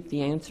trying to keep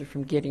the answer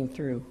from getting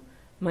through.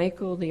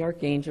 Michael, the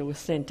archangel, was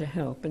sent to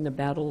help, and the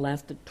battle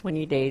lasted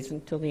 20 days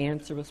until the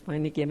answer was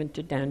finally given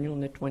to Daniel on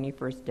the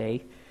 21st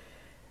day.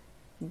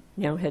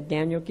 Now, had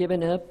Daniel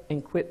given up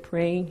and quit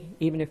praying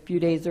even a few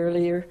days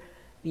earlier,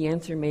 the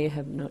answer may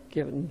have not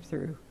given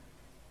through.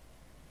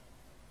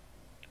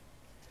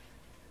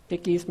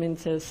 Dick Eastman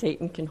says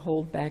Satan can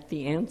hold back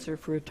the answer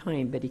for a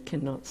time, but he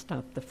cannot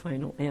stop the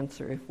final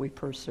answer if we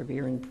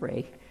persevere and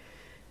pray.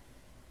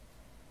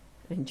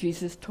 And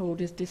Jesus told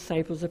his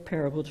disciples a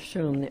parable to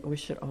show them that we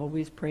should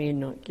always pray and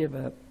not give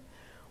up.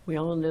 We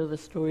all know the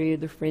story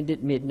of the friend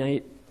at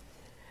midnight.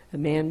 A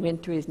man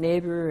went to his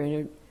neighbor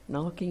and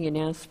knocking and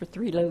asked for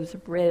 3 loaves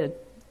of bread.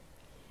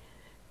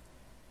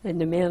 And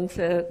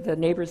the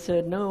neighbor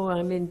said, no,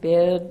 I'm in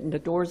bed and the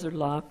doors are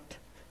locked.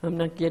 I'm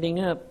not getting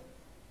up.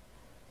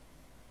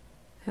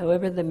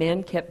 However, the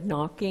man kept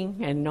knocking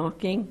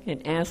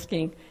and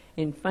asking,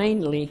 and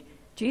finally,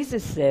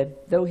 Jesus said,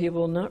 though he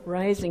will not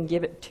rise and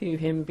give it to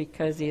him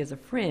because he is a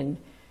friend,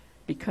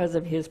 Because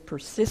of his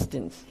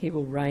persistence, he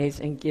will rise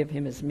and give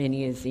him as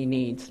many as he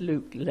needs.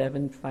 Luke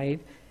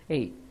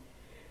 11:5-8.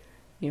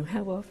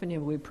 How often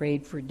have we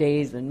prayed for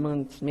days and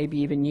months, maybe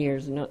even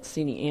years, and not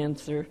seen the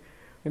answer?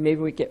 Or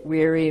maybe we get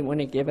weary and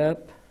want to give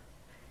up.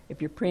 If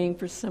you're praying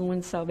for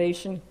someone's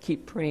salvation,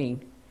 keep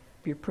praying.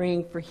 If you're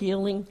praying for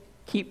healing,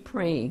 keep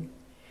praying.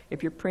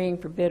 If you're praying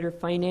for better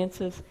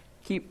finances,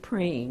 keep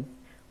praying.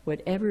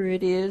 Whatever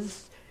it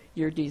is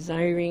you're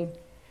desiring,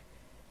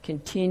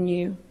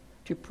 continue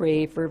to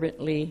pray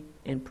fervently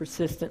and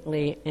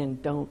persistently,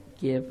 and don't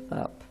give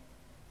up.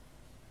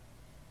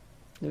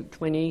 Luke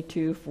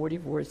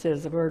 22:44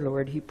 says of our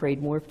Lord, he prayed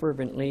more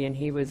fervently, and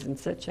he was in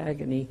such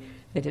agony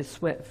that his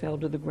sweat fell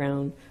to the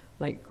ground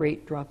like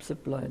great drops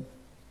of blood.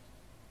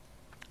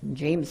 And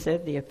James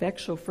said, the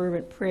effectual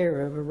fervent prayer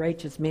of a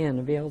righteous man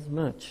avails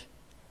much.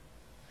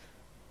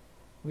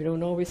 We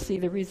don't always see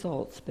the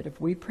results, but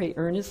if we pray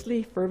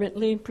earnestly,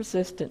 fervently, and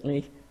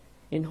persistently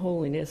in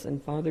holiness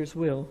and Father's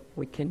will,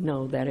 we can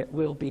know that it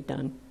will be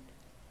done.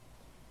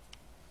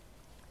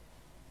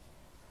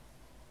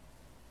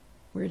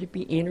 We're to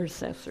be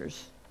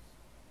intercessors.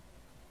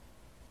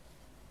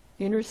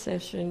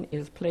 Intercession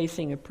is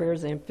placing a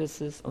prayer's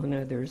emphasis on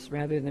others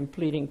rather than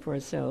pleading for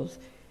ourselves.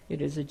 It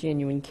is a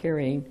genuine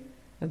caring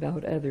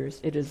about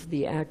others. It is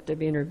the act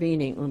of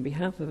intervening on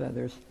behalf of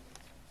others.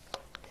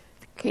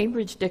 The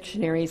Cambridge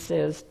Dictionary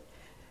says,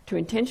 to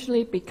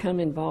intentionally become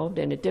involved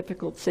in a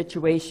difficult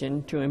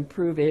situation to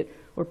improve it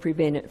or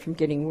prevent it from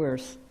getting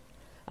worse.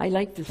 I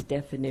like this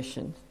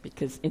definition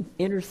because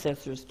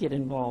intercessors get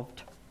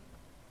involved.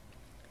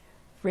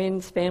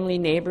 Friends, family,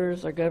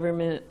 neighbors, our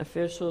government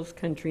officials,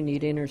 country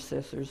need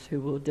intercessors who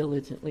will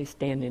diligently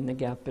stand in the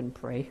gap and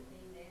pray.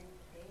 Amen.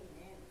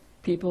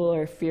 People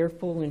are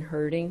fearful and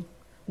hurting.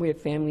 We have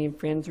family and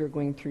friends who are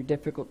going through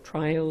difficult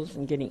trials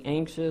and getting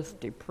anxious,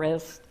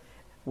 depressed,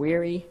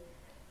 weary.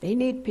 They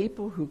need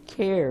people who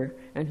care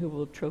and who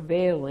will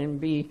travail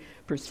and be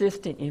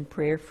persistent in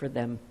prayer for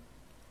them.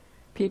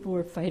 People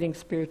are fighting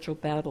spiritual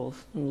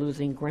battles and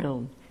losing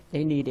ground.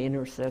 They need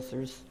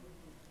intercessors.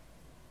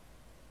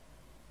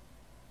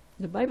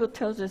 The Bible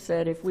tells us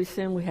that if we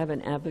sin, we have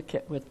an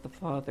advocate with the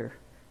Father,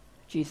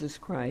 Jesus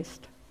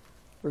Christ.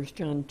 1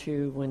 John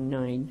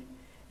 2:1-9.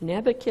 An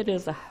advocate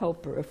is a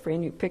helper, a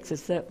friend who picks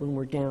us up when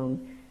we're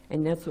down,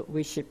 and that's what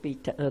we should be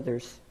to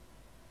others.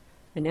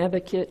 An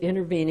advocate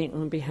intervening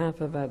on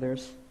behalf of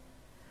others.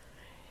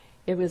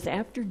 It was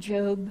after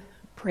Job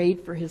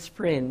prayed for his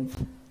friends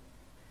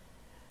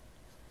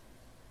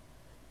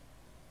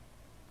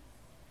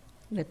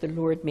that the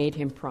Lord made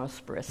him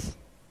prosperous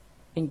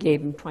and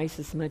gave him twice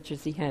as much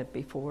as he had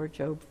before,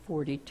 Job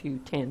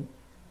 42:10.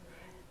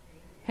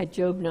 Had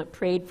Job not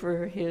prayed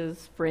for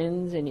his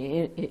friends and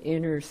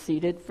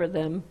interceded for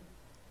them?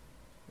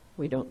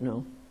 We don't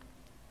know.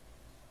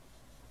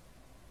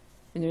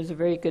 And there's a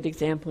very good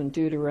example in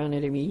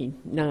Deuteronomy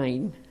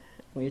 9,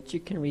 which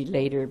you can read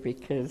later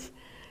because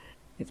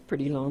it's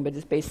pretty long, but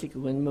it's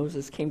basically when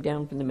Moses came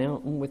down from the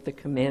mountain with the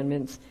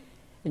commandments,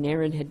 and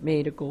Aaron had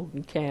made a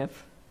golden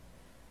calf.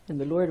 And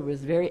the Lord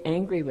was very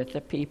angry with the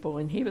people,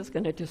 and he was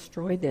going to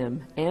destroy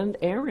them. And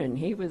Aaron,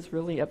 he was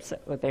really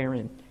upset with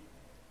Aaron.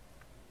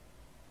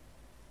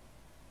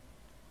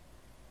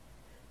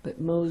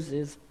 But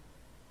Moses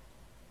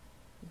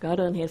got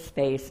on his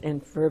face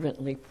and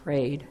fervently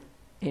prayed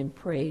and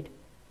prayed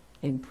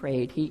and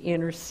prayed. He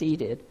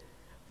interceded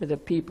for the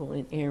people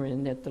and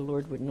Aaron that the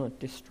Lord would not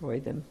destroy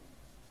them.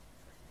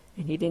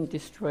 And he didn't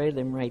destroy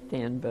them right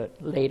then,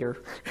 but later.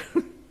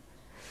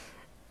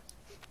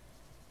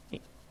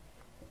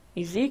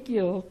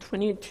 Ezekiel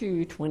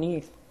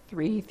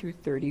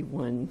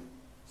 22:23-31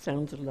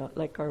 sounds a lot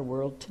like our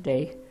world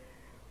today.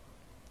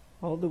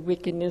 All the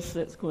wickedness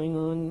that's going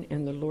on,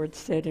 and the Lord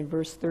said in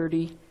verse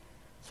 30,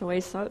 so I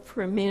sought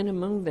for a man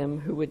among them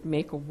who would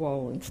make a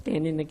wall and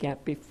stand in the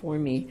gap before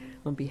me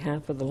on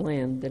behalf of the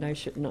land, that I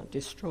should not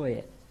destroy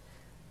it.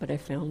 But I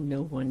found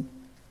no one.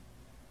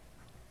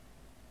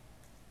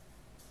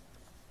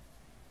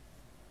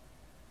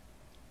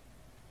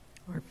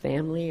 Our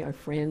family, our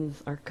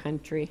friends, our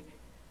country,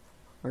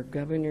 our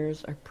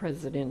governors, our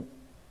president,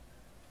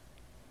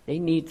 they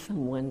need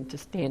someone to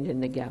stand in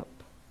the gap.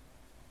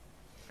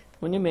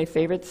 One of my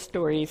favorite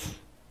stories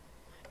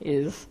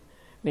is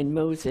when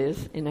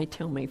Moses, and I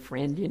tell my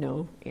friend,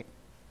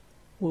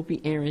 we'll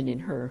be Aaron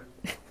and her.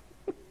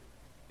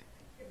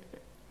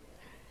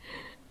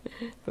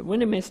 But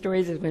one of my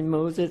stories is when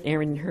Moses,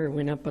 Aaron, and her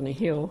went up on a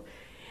hill,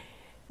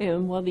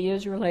 and while the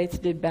Israelites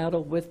did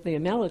battle with the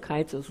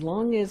Amalekites, as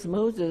long as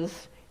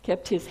Moses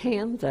kept his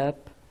hands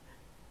up,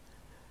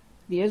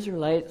 the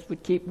Israelites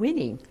would keep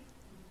winning.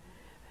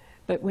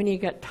 But when he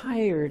got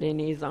tired and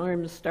his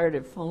arms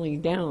started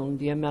falling down,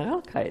 the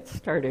Amalekites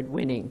started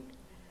winning.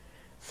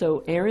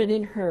 So Aaron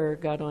and Hur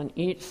got on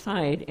each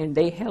side, and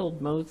they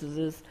held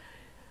Moses'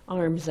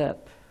 arms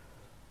up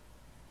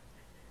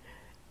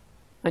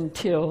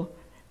until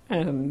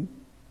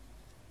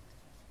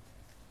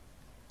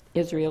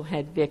Israel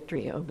had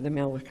victory over the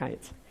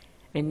Amalekites.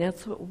 And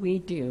that's what we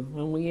do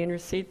when we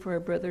intercede for our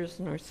brothers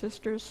and our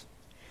sisters.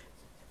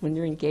 when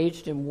they're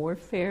engaged in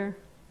warfare,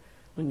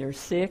 when they're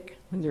sick,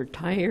 when they're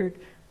tired,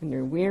 when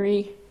they're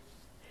weary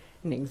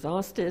and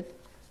exhausted,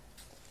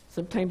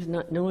 sometimes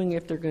not knowing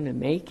if they're going to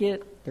make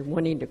it, they're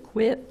wanting to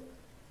quit.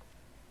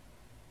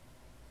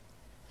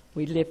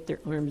 We lift their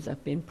arms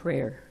up in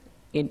prayer,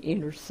 in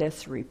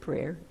intercessory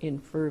prayer, in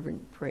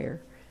fervent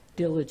prayer,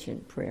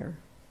 diligent prayer.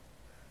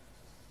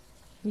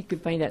 You can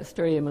find that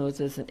story of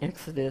Moses in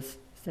Exodus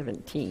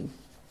 17.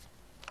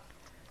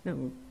 Now,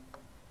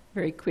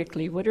 very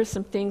quickly, what are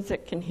some things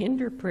that can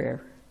hinder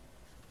prayer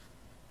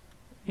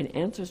and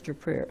answers to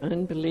prayer?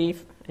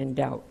 Unbelief and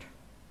doubt.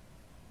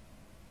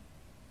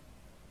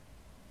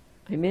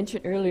 I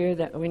mentioned earlier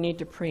that we need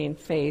to pray in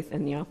faith,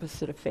 and the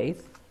opposite of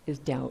faith is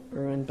doubt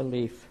or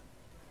unbelief.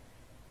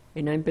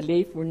 In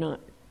unbelief, we're not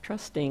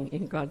trusting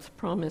in God's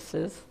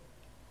promises.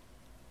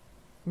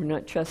 We're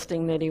not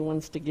trusting that He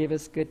wants to give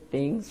us good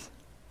things.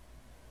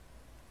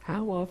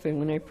 How often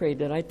when I pray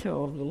did I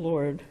tell the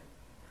Lord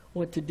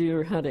what to do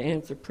or how to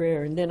answer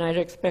prayer, and then I'd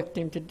expect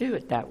Him to do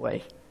it that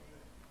way?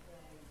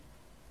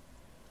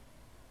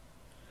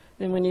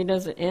 Then when He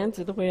doesn't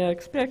answer the way I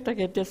expect, I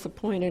get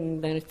disappointed,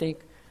 and then I think,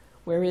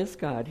 where is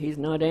God? He's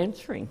not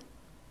answering.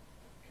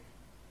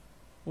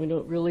 We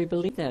don't really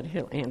believe that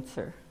He'll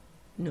answer.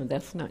 No,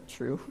 that's not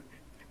true.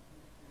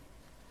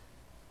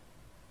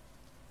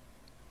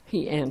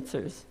 He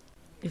answers.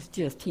 It's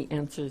just He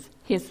answers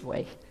His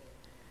way,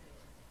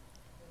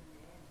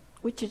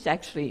 which is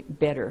actually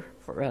better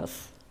for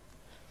us.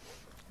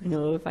 You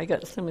know, if I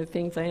got some of the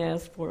things I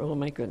asked for, oh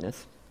my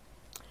goodness.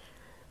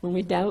 When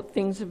we doubt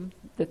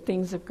the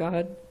things of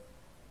God,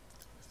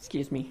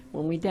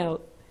 when we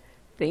doubt,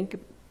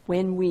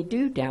 when we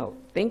do doubt,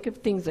 think of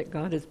things that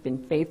God has been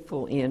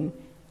faithful in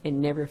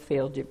and never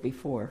failed you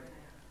before.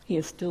 He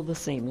is still the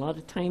same. A lot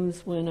of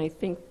times when I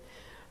think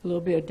a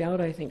little bit of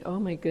doubt, I think, oh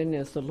my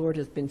goodness, the Lord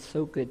has been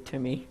so good to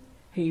me.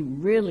 He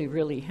really,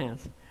 really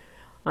has.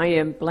 I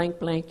am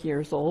blank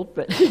years old,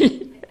 but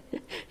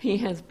He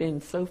has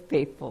been so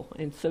faithful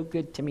and so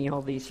good to me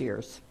all these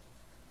years.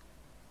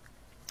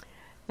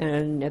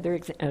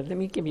 Let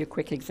me give you a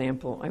quick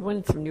example. I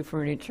wanted some new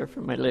furniture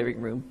for my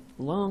living room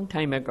a long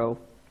time ago.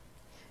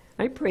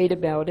 I prayed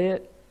about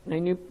it. I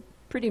knew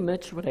pretty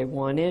much what I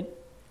wanted.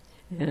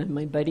 And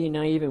my buddy and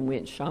I even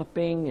went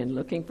shopping and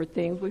looking for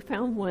things. We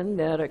found one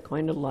that I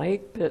kind of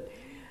liked, but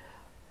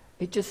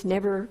it just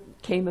never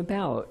came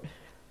about.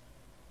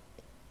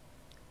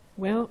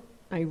 Well,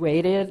 I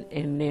waited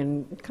and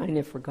then kind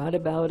of forgot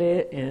about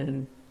it.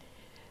 And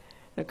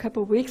a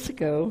couple of weeks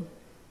ago,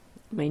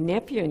 my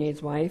nephew and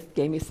his wife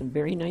gave me some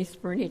very nice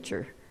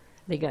furniture.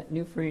 They got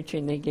new furniture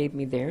and they gave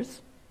me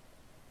theirs.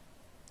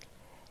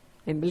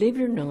 And believe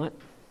it or not,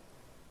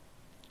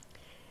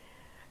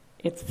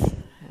 it's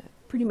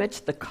pretty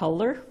much the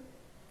color,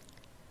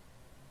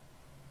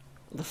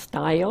 the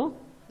style,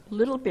 a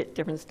little bit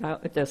different style.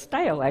 The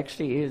style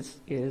actually is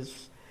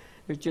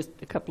there's just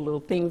a couple little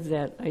things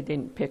that I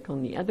didn't pick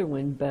on the other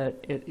one,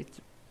 but it's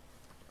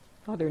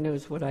Father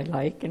knows what I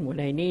like and what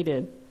I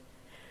needed.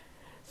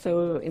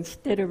 So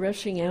instead of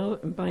rushing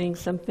out and buying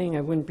something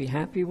I wouldn't be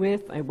happy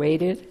with, I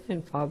waited,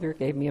 and Father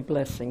gave me a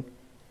blessing.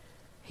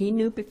 He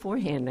knew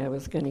beforehand I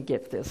was going to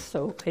get this,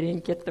 so I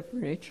didn't get the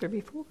furniture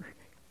before.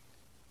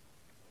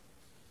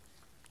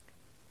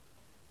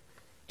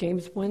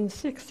 James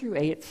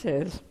 1:6-8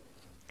 says,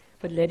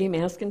 "But let him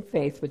ask in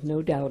faith with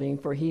no doubting,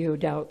 for he who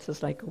doubts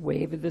is like a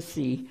wave of the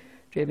sea,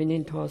 driven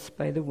and tossed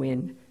by the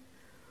wind.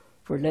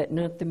 For let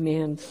not the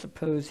man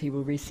suppose he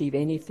will receive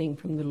anything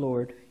from the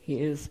Lord. He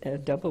is a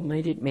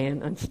double-minded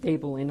man,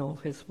 unstable in all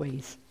his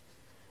ways."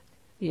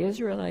 The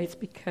Israelites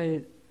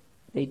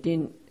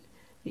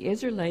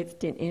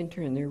didn't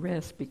enter in their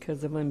rest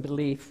because of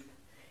unbelief.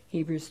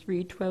 Hebrews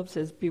 3:12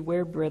 says,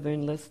 "Beware,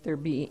 brethren, lest there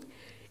be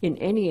in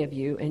any of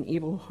you an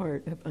evil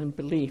heart of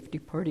unbelief,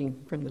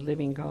 departing from the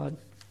living God."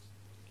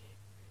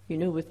 You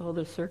know, with all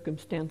the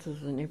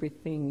circumstances and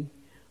everything,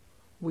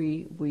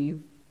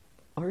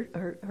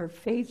 our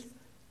faith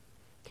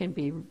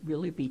can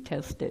really be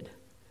tested.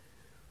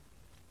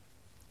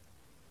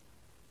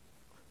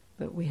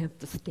 But we have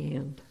to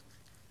stand.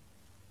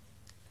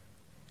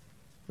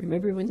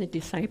 Remember when the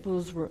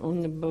disciples were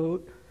on the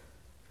boat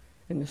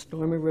and the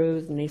storm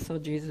arose and they saw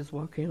Jesus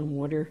walking on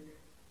water?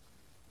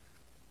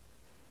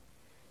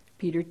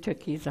 Peter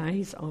took his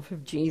eyes off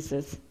of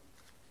Jesus,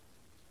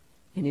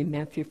 and in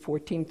Matthew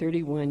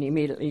 14:31,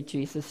 immediately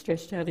Jesus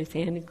stretched out his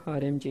hand and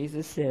caught him.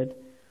 Jesus said,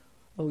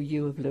 "O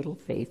you of little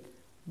faith,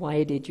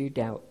 why did you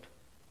doubt?"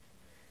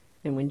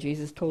 And when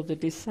Jesus told the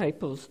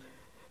disciples,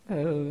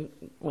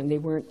 when they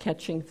weren't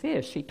catching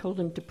fish, he told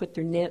them to put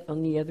their net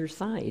on the other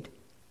side.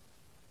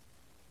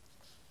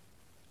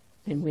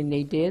 And when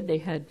they did, they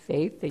had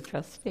faith, they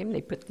trusted him,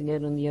 they put the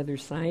net on the other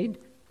side,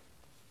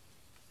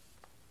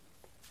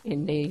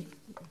 and they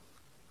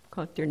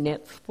caught their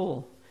nets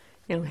full.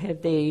 Now,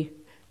 had they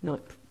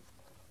not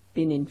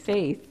been in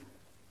faith,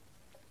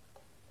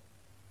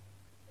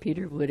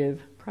 Peter would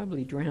have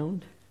probably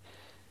drowned.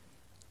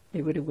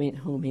 They would have went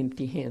home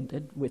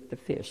empty-handed with the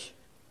fish.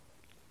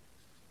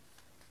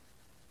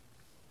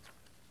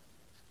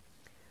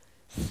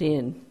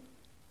 sin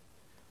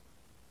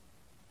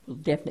will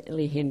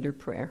definitely hinder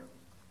prayer.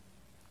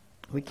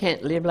 We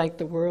can't live like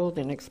the world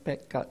and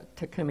expect God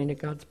to come into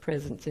God's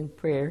presence in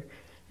prayer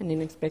and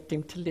then expect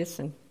Him to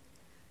listen.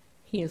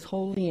 He is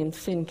holy and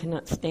sin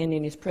cannot stand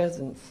in His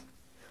presence.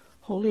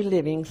 Holy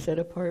living set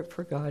apart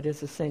for God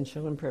is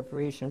essential in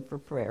preparation for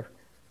prayer.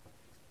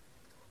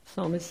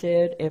 Psalmist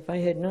said, "If I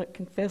had not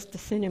confessed the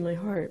sin in my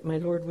heart, my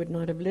Lord would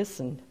not have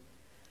listened."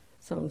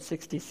 Psalm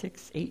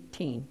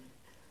 66:18.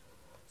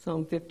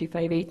 Psalm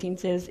 55:18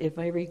 says, "If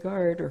I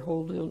regard or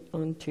hold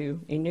on to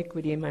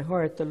iniquity in my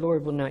heart, the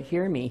Lord will not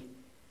hear me."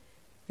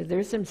 If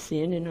there's some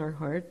sin in our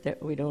heart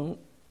that we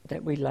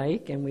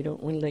like and we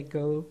don't want to let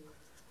go,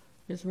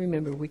 just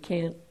remember we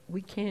can't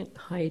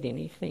hide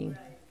anything.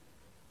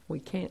 We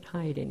can't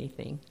hide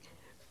anything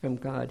from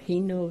God. He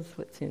knows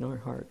what's in our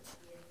hearts.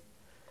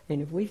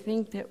 And if we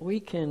think that we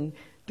can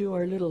do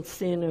our little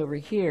sin over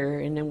here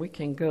and then we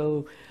can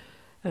go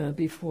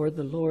before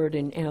the Lord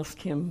and ask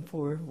Him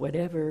for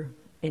whatever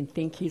and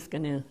think He's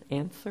going to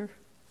answer,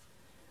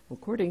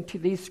 according to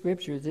these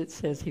scriptures, it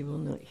says He will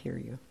not hear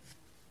you.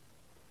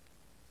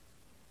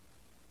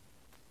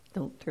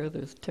 Don't throw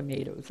those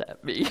tomatoes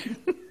at me.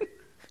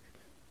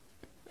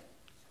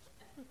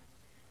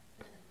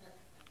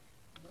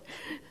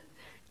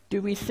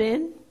 Do we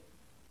sin?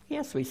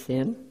 Yes, we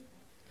sin.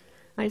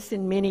 I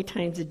sin many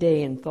times a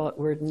day in thought,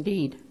 word, and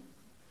deed.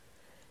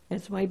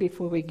 That's why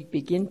before we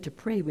begin to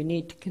pray, we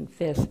need to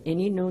confess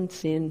any known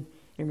sin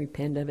and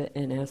repent of it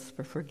and ask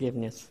for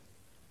forgiveness.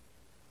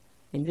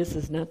 And this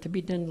is not to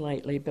be done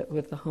lightly, but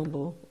with a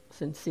humble,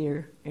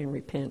 sincere, and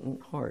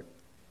repentant heart.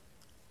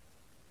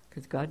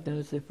 Because God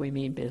knows if we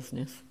mean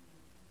business.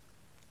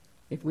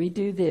 If we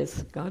do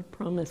this, God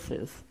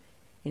promises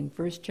in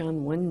 1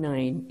 John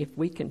 1:9, if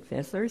we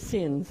confess our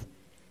sins,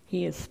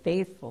 He is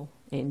faithful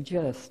and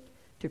just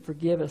to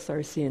forgive us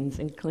our sins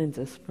and cleanse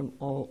us from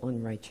all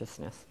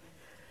unrighteousness.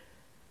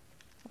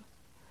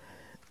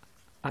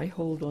 I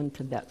hold on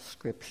to that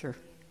scripture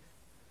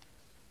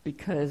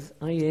because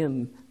I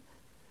am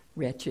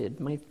wretched.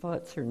 My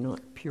thoughts are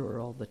not pure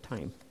all the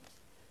time.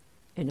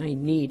 And I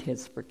need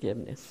His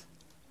forgiveness.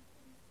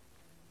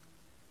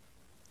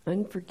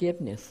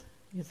 Unforgiveness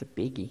is a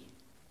biggie.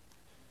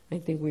 I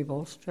think we've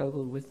all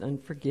struggled with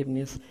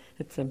unforgiveness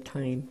at some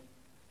time.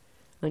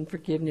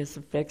 Unforgiveness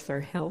affects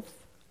our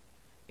health.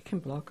 It can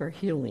block our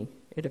healing.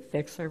 It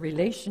affects our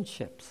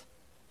relationships.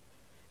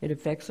 It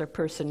affects our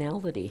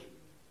personality.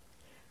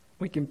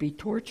 We can be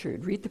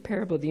tortured. Read the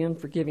parable of the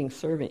unforgiving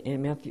servant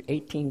in Matthew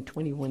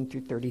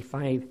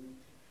 18:21-35.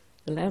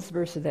 The last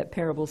verse of that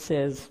parable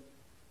says,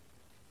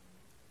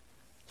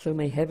 "So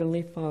my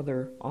heavenly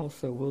Father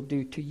also will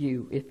do to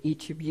you if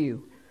each of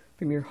you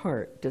from your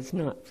heart does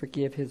not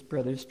forgive his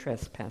brother's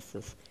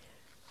trespasses."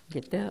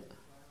 Get that?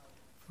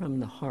 From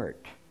the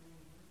heart.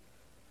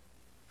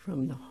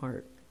 From the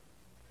heart.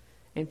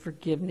 And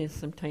forgiveness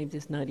sometimes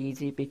is not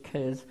easy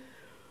because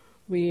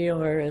we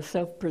are a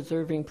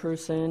self-preserving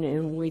person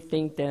and we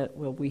think that,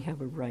 well, we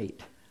have a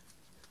right.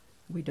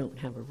 We don't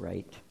have a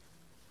right.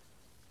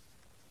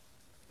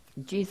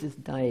 Jesus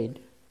died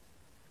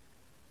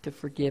to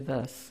forgive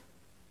us.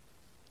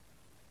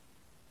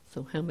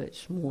 So how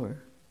much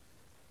more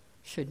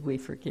should we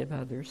forgive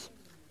others?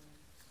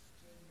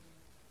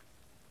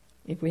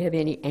 If we have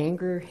any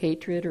anger,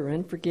 hatred, or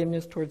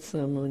unforgiveness towards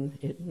someone,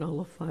 it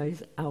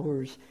nullifies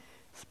hours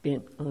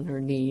spent on our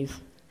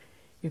knees.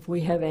 If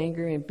we have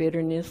anger and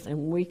bitterness,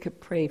 and we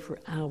could pray for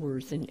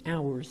hours and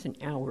hours and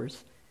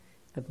hours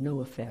of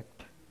no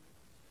effect.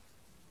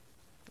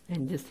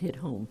 And this hit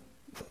home.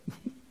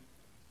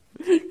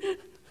 I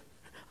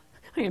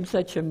am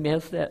such a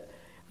mess that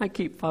I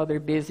keep Father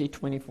busy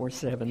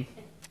 24/7.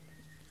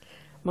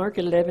 Mark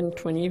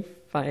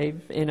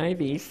 11:25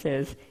 NIV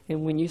says,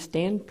 "And when you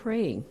stand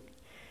praying,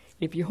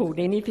 if you hold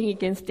anything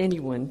against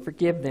anyone,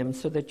 forgive them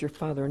so that your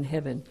Father in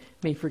heaven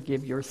may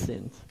forgive your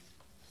sins."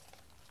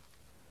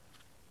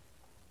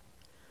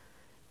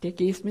 Dick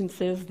Eastman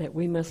says that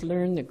we must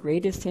learn the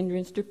greatest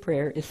hindrance to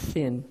prayer is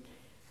sin,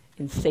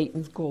 and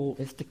Satan's goal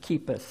is to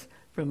keep us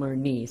from our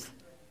knees.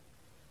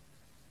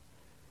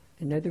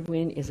 Another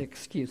one is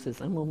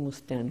excuses. I'm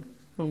almost done.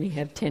 Only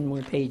have 10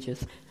 more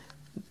pages.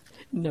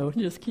 No,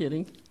 just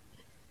kidding.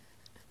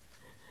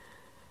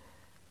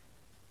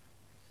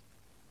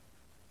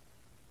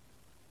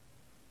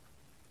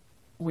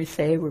 We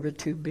say we were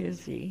too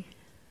busy.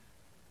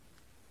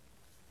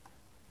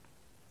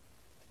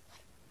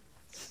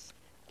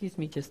 Excuse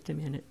me just a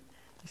minute.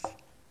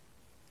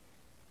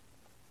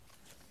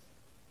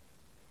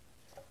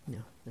 No,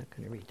 not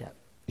going to read that.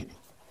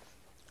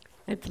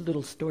 That's a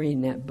little story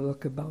in that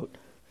book about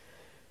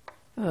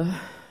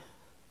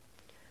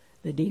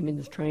the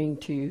demons trying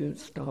to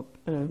stop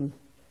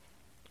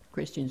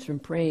Christians from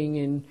praying,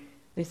 and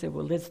they said,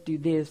 well, let's do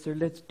this or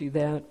let's do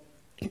that.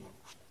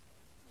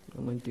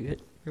 I'm going to do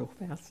it real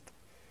fast.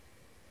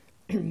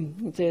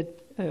 It said,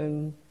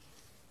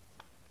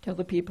 tell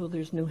the people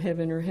there's no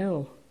heaven or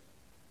hell.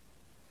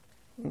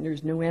 And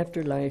there's no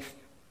afterlife.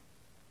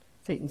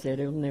 Satan said,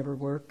 it'll never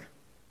work.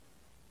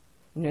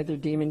 Another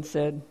demon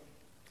said,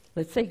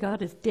 Let's say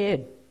God is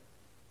dead.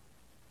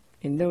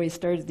 And though he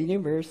started the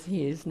universe,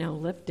 he has now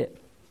left it.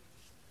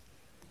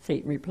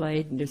 Satan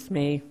replied in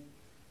dismay,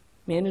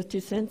 man is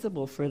too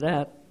sensible for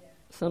that.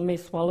 Some may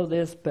swallow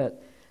this,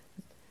 but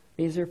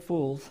these are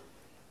fools.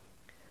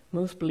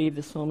 Most believe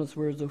the psalmist's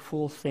words of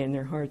fools say in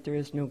their heart, there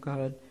is no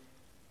God.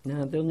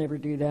 No, they'll never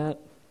do that.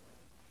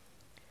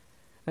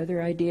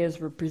 Other ideas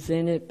were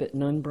presented, but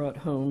none brought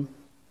home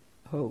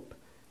hope.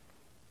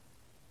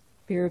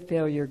 Fear of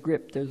failure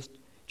gripped those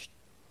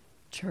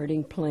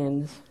charting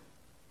plans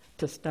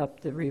to stop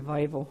the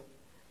revival.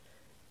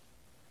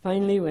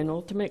 Finally, when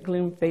ultimate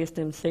gloom faced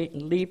him,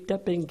 Satan leaped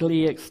up in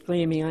glee,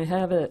 exclaiming, I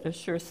have it, a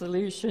sure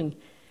solution.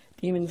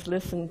 Demons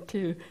listened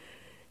to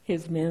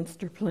his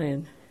master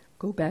plan.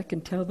 Go back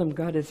and tell them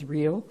God is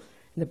real,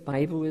 and the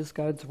Bible is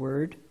God's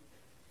word.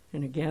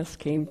 And a gasp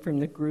came from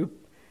the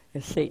group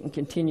as Satan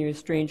continued his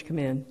strange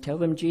command. Tell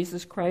them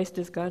Jesus Christ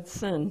is God's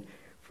Son,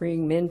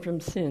 freeing men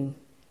from sin.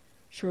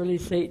 Surely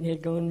Satan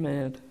had gone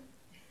mad.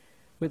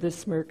 With a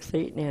smirk,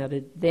 Satan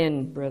added,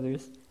 then,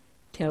 brothers,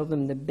 tell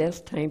them the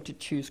best time to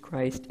choose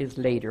Christ is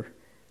later.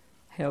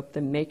 Help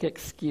them make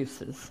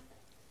excuses.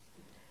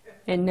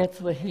 And that's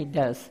what he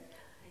does.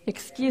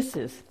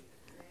 Excuses.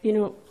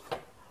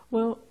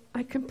 Well,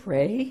 I can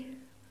pray.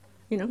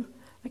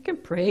 I can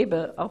pray,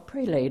 but I'll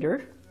pray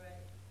later.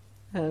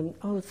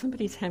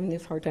 Somebody's having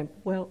this hard time.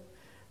 Well,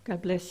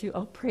 God bless you,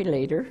 I'll pray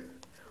later.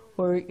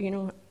 Or,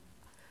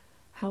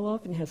 how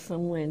often has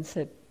someone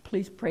said,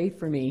 please pray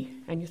for me?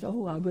 And you say, I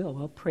will,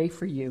 I'll pray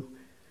for you.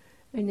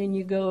 And then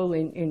you go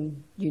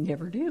and you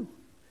never do,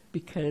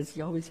 because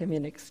you always have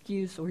an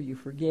excuse or you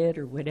forget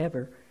or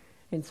whatever.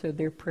 And so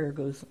their prayer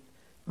goes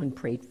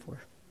unprayed for.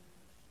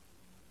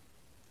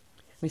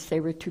 We say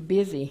we're too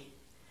busy,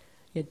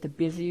 yet the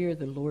busier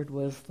the Lord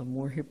was, the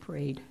more he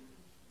prayed.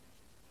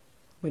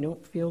 We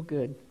don't feel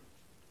good.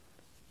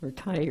 We're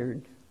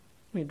tired.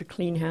 We have to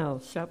clean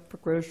house, shop for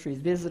groceries,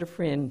 visit a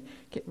friend,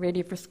 get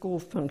ready for school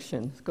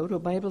functions, go to a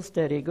Bible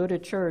study, go to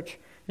church,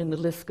 and the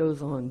list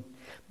goes on.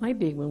 My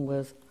big one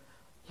was,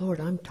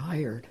 Lord, I'm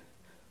tired.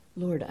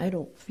 Lord, I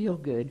don't feel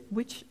good,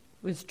 which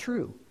was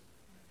true.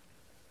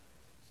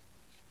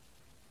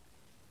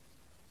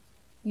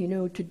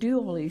 To do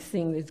all these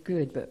things is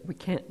good, but we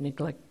can't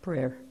neglect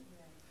prayer.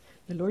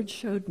 The Lord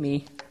showed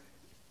me,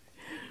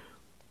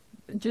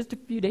 just a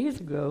few days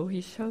ago, he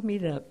showed me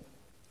that,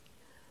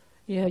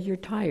 you're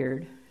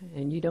tired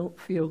and you don't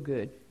feel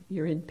good.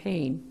 You're in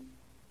pain.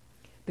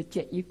 But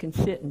yet you can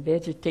sit and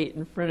vegetate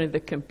in front of the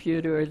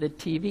computer or the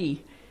TV.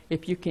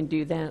 If you can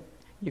do that,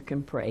 you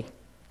can pray.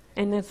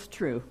 And that's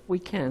true. We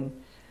can.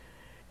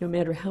 No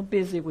matter how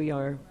busy we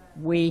are,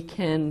 we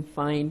can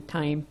find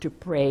time to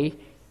pray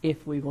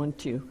if we want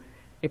to.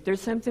 If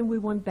there's something we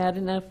want bad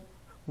enough,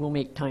 we'll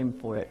make time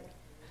for it.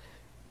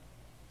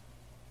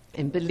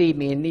 And believe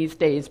me, in these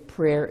days,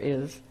 prayer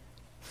is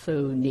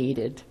so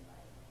needed.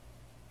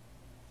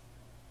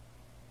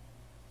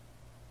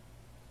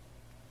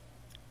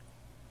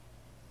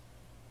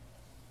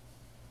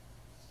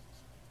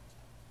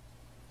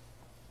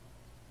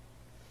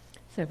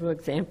 Several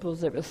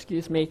examples of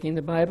excuse-making in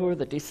the Bible are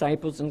the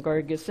disciples in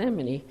Garden of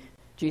Gethsemane.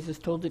 Jesus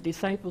told the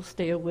disciples,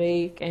 stay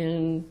awake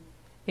and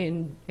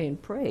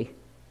pray.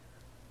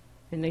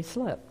 And they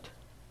slept.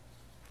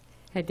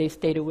 Had they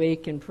stayed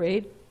awake and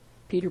prayed,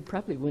 Peter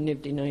probably wouldn't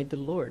have denied the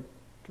Lord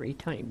 3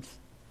 times.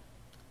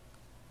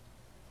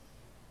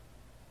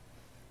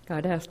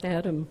 God asked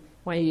Adam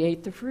why he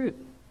ate the fruit.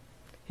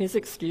 His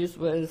excuse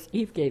was,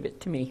 Eve gave it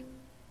to me.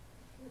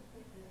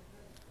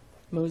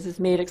 Moses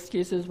made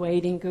excuses why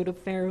he didn't go to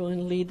Pharaoh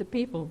and lead the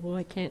people. Well,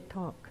 I can't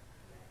talk.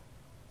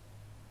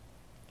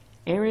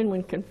 Aaron,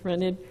 when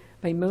confronted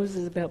by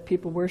Moses about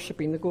people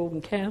worshiping the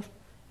golden calf,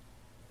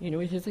 you know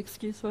what his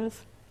excuse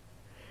was?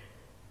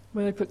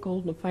 Well, I put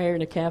gold in the fire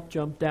and the calf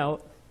jumped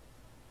out.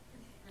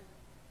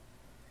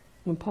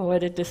 When Paul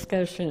had a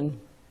discussion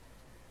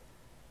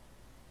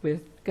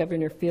with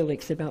Governor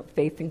Felix about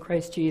faith in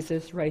Christ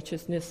Jesus,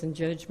 righteousness and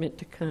judgment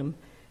to come,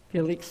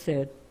 Felix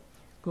said,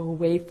 go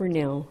away for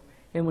now,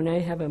 and when I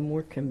have a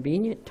more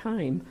convenient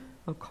time,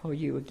 I'll call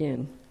you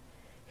again.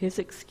 His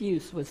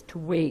excuse was to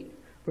wait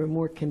for a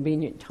more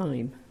convenient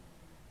time.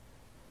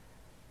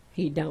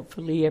 He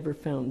doubtfully ever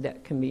found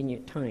that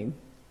convenient time.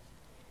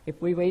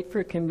 If we wait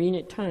for a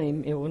convenient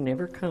time, it will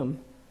never come.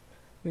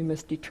 We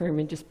must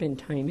determine to spend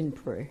time in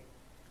prayer.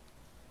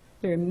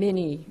 There are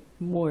many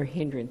more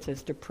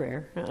hindrances to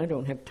prayer. I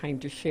don't have time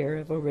to share.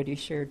 I've already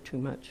shared too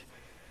much.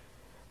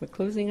 But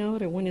closing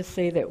out, I want to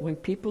say that when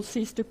people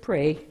cease to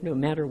pray, no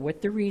matter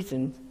what the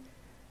reason,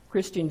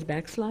 Christians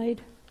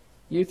backslide,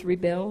 youth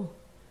rebel,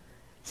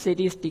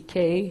 cities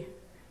decay,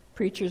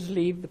 preachers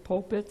leave the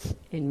pulpits,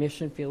 and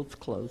mission fields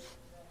close.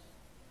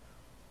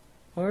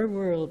 Our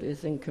world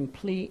is in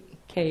complete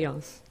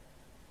chaos.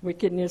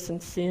 Wickedness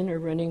and sin are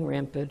running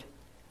rampant.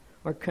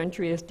 Our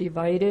country is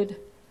divided.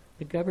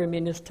 The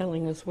government is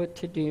telling us what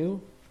to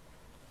do.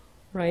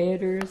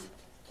 Rioters,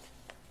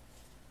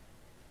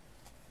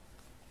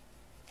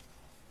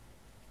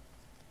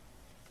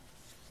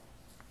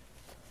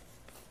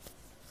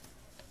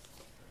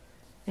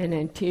 And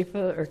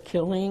Antifa are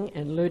killing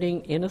and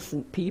looting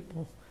innocent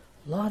people.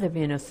 A lot of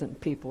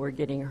innocent people are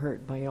getting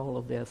hurt by all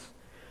of this.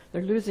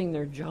 They're losing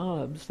their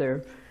jobs.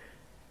 They're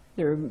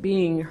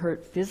being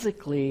hurt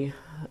physically,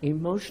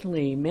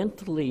 emotionally,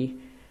 mentally,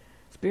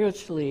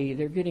 spiritually.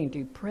 They're getting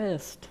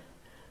depressed.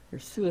 They're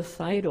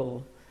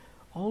suicidal.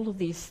 All of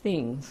these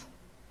things.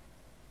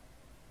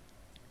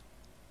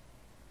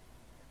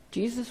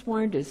 Jesus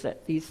warned us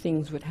that these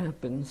things would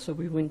happen so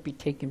we wouldn't be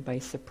taken by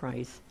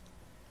surprise.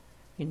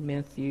 In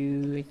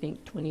Matthew, I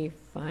think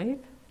 25,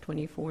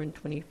 24 and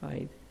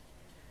 25.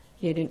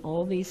 Yet in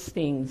all these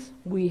things,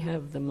 we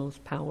have the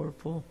most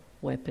powerful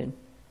weapon,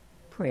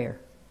 prayer.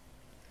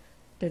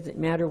 Doesn't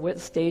matter what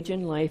stage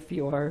in life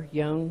you are,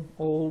 young,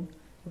 old,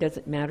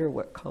 doesn't matter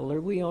what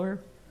color we are,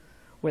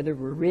 whether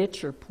we're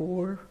rich or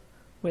poor,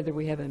 whether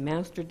we have a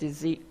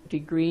master's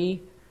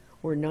degree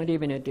or not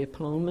even a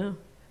diploma,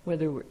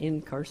 whether we're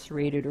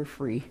incarcerated or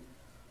free.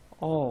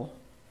 All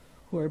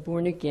who are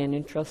born again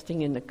and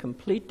trusting in the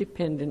complete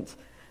dependence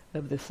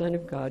of the Son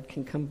of God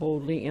can come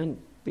boldly in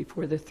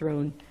before the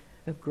throne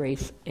of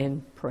grace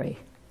and pray.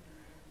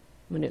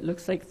 When it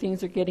looks like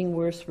things are getting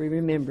worse, we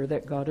remember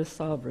that God is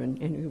sovereign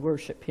and we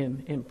worship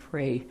Him and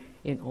pray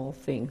in all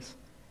things.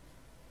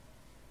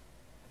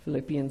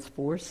 Philippians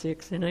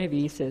 4:6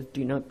 NIV says,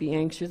 "Do not be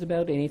anxious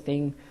about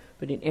anything,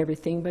 but in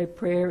everything by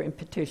prayer and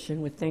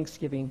petition with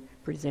thanksgiving,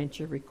 present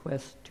your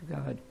requests to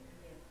God."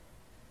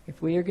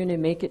 If we are going to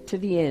make it to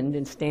the end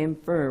and stand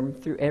firm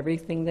through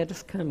everything that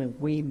is coming,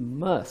 we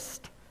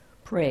must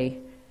pray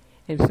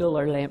and fill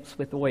our lamps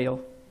with oil.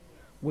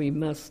 We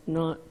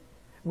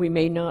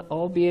may not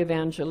all be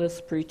evangelists,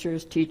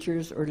 preachers,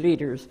 teachers, or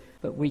leaders,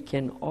 but we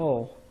can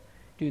all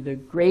do the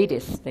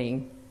greatest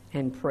thing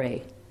and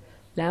pray.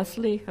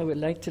 Lastly, I would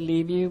like to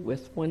leave you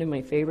with one of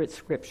my favorite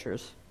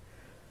scriptures.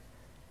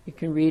 You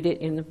can read it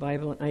in the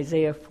Bible, in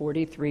Isaiah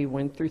 43,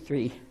 1 through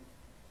 3.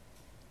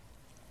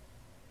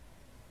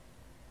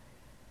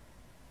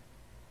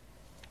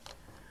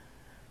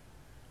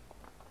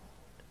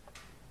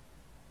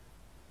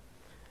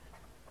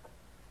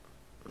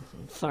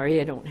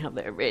 Sorry, I don't have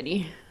that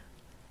ready.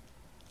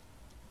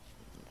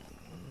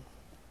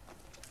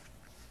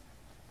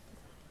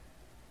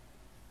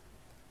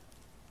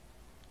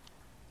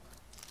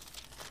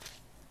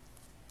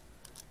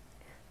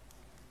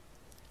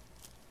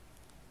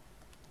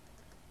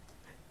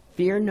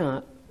 Fear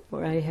not,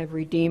 for I have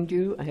redeemed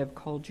you. I have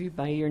called you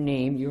by your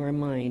name. You are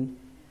mine.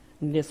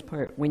 In this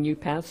part, when you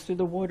pass through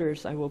the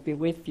waters, I will be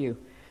with you,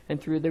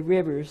 and through the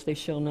rivers, they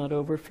shall not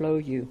overflow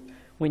you.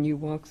 When you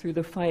walk through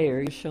the fire,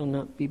 you shall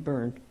not be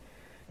burned,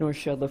 nor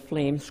shall the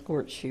flame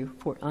scorch you.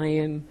 For I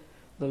am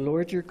the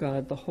Lord your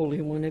God, the Holy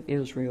One of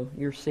Israel,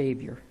 your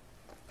Savior.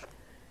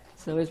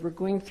 So as we're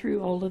going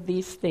through all of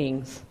these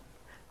things,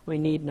 we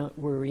need not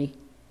worry.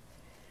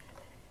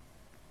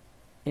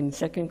 In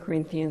 2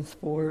 Corinthians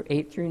 4,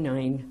 8 through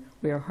 9,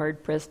 we are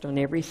hard-pressed on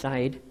every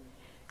side,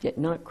 yet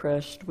not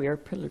crushed. We are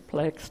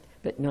perplexed,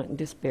 but not in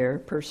despair,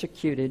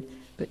 persecuted,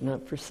 but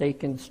not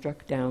forsaken,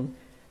 struck down,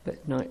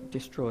 but not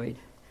destroyed.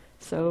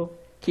 So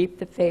keep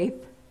the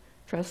faith,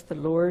 trust the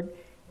Lord,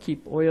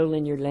 keep oil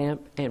in your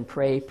lamp, and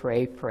pray,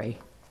 pray, pray.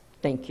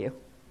 Thank you.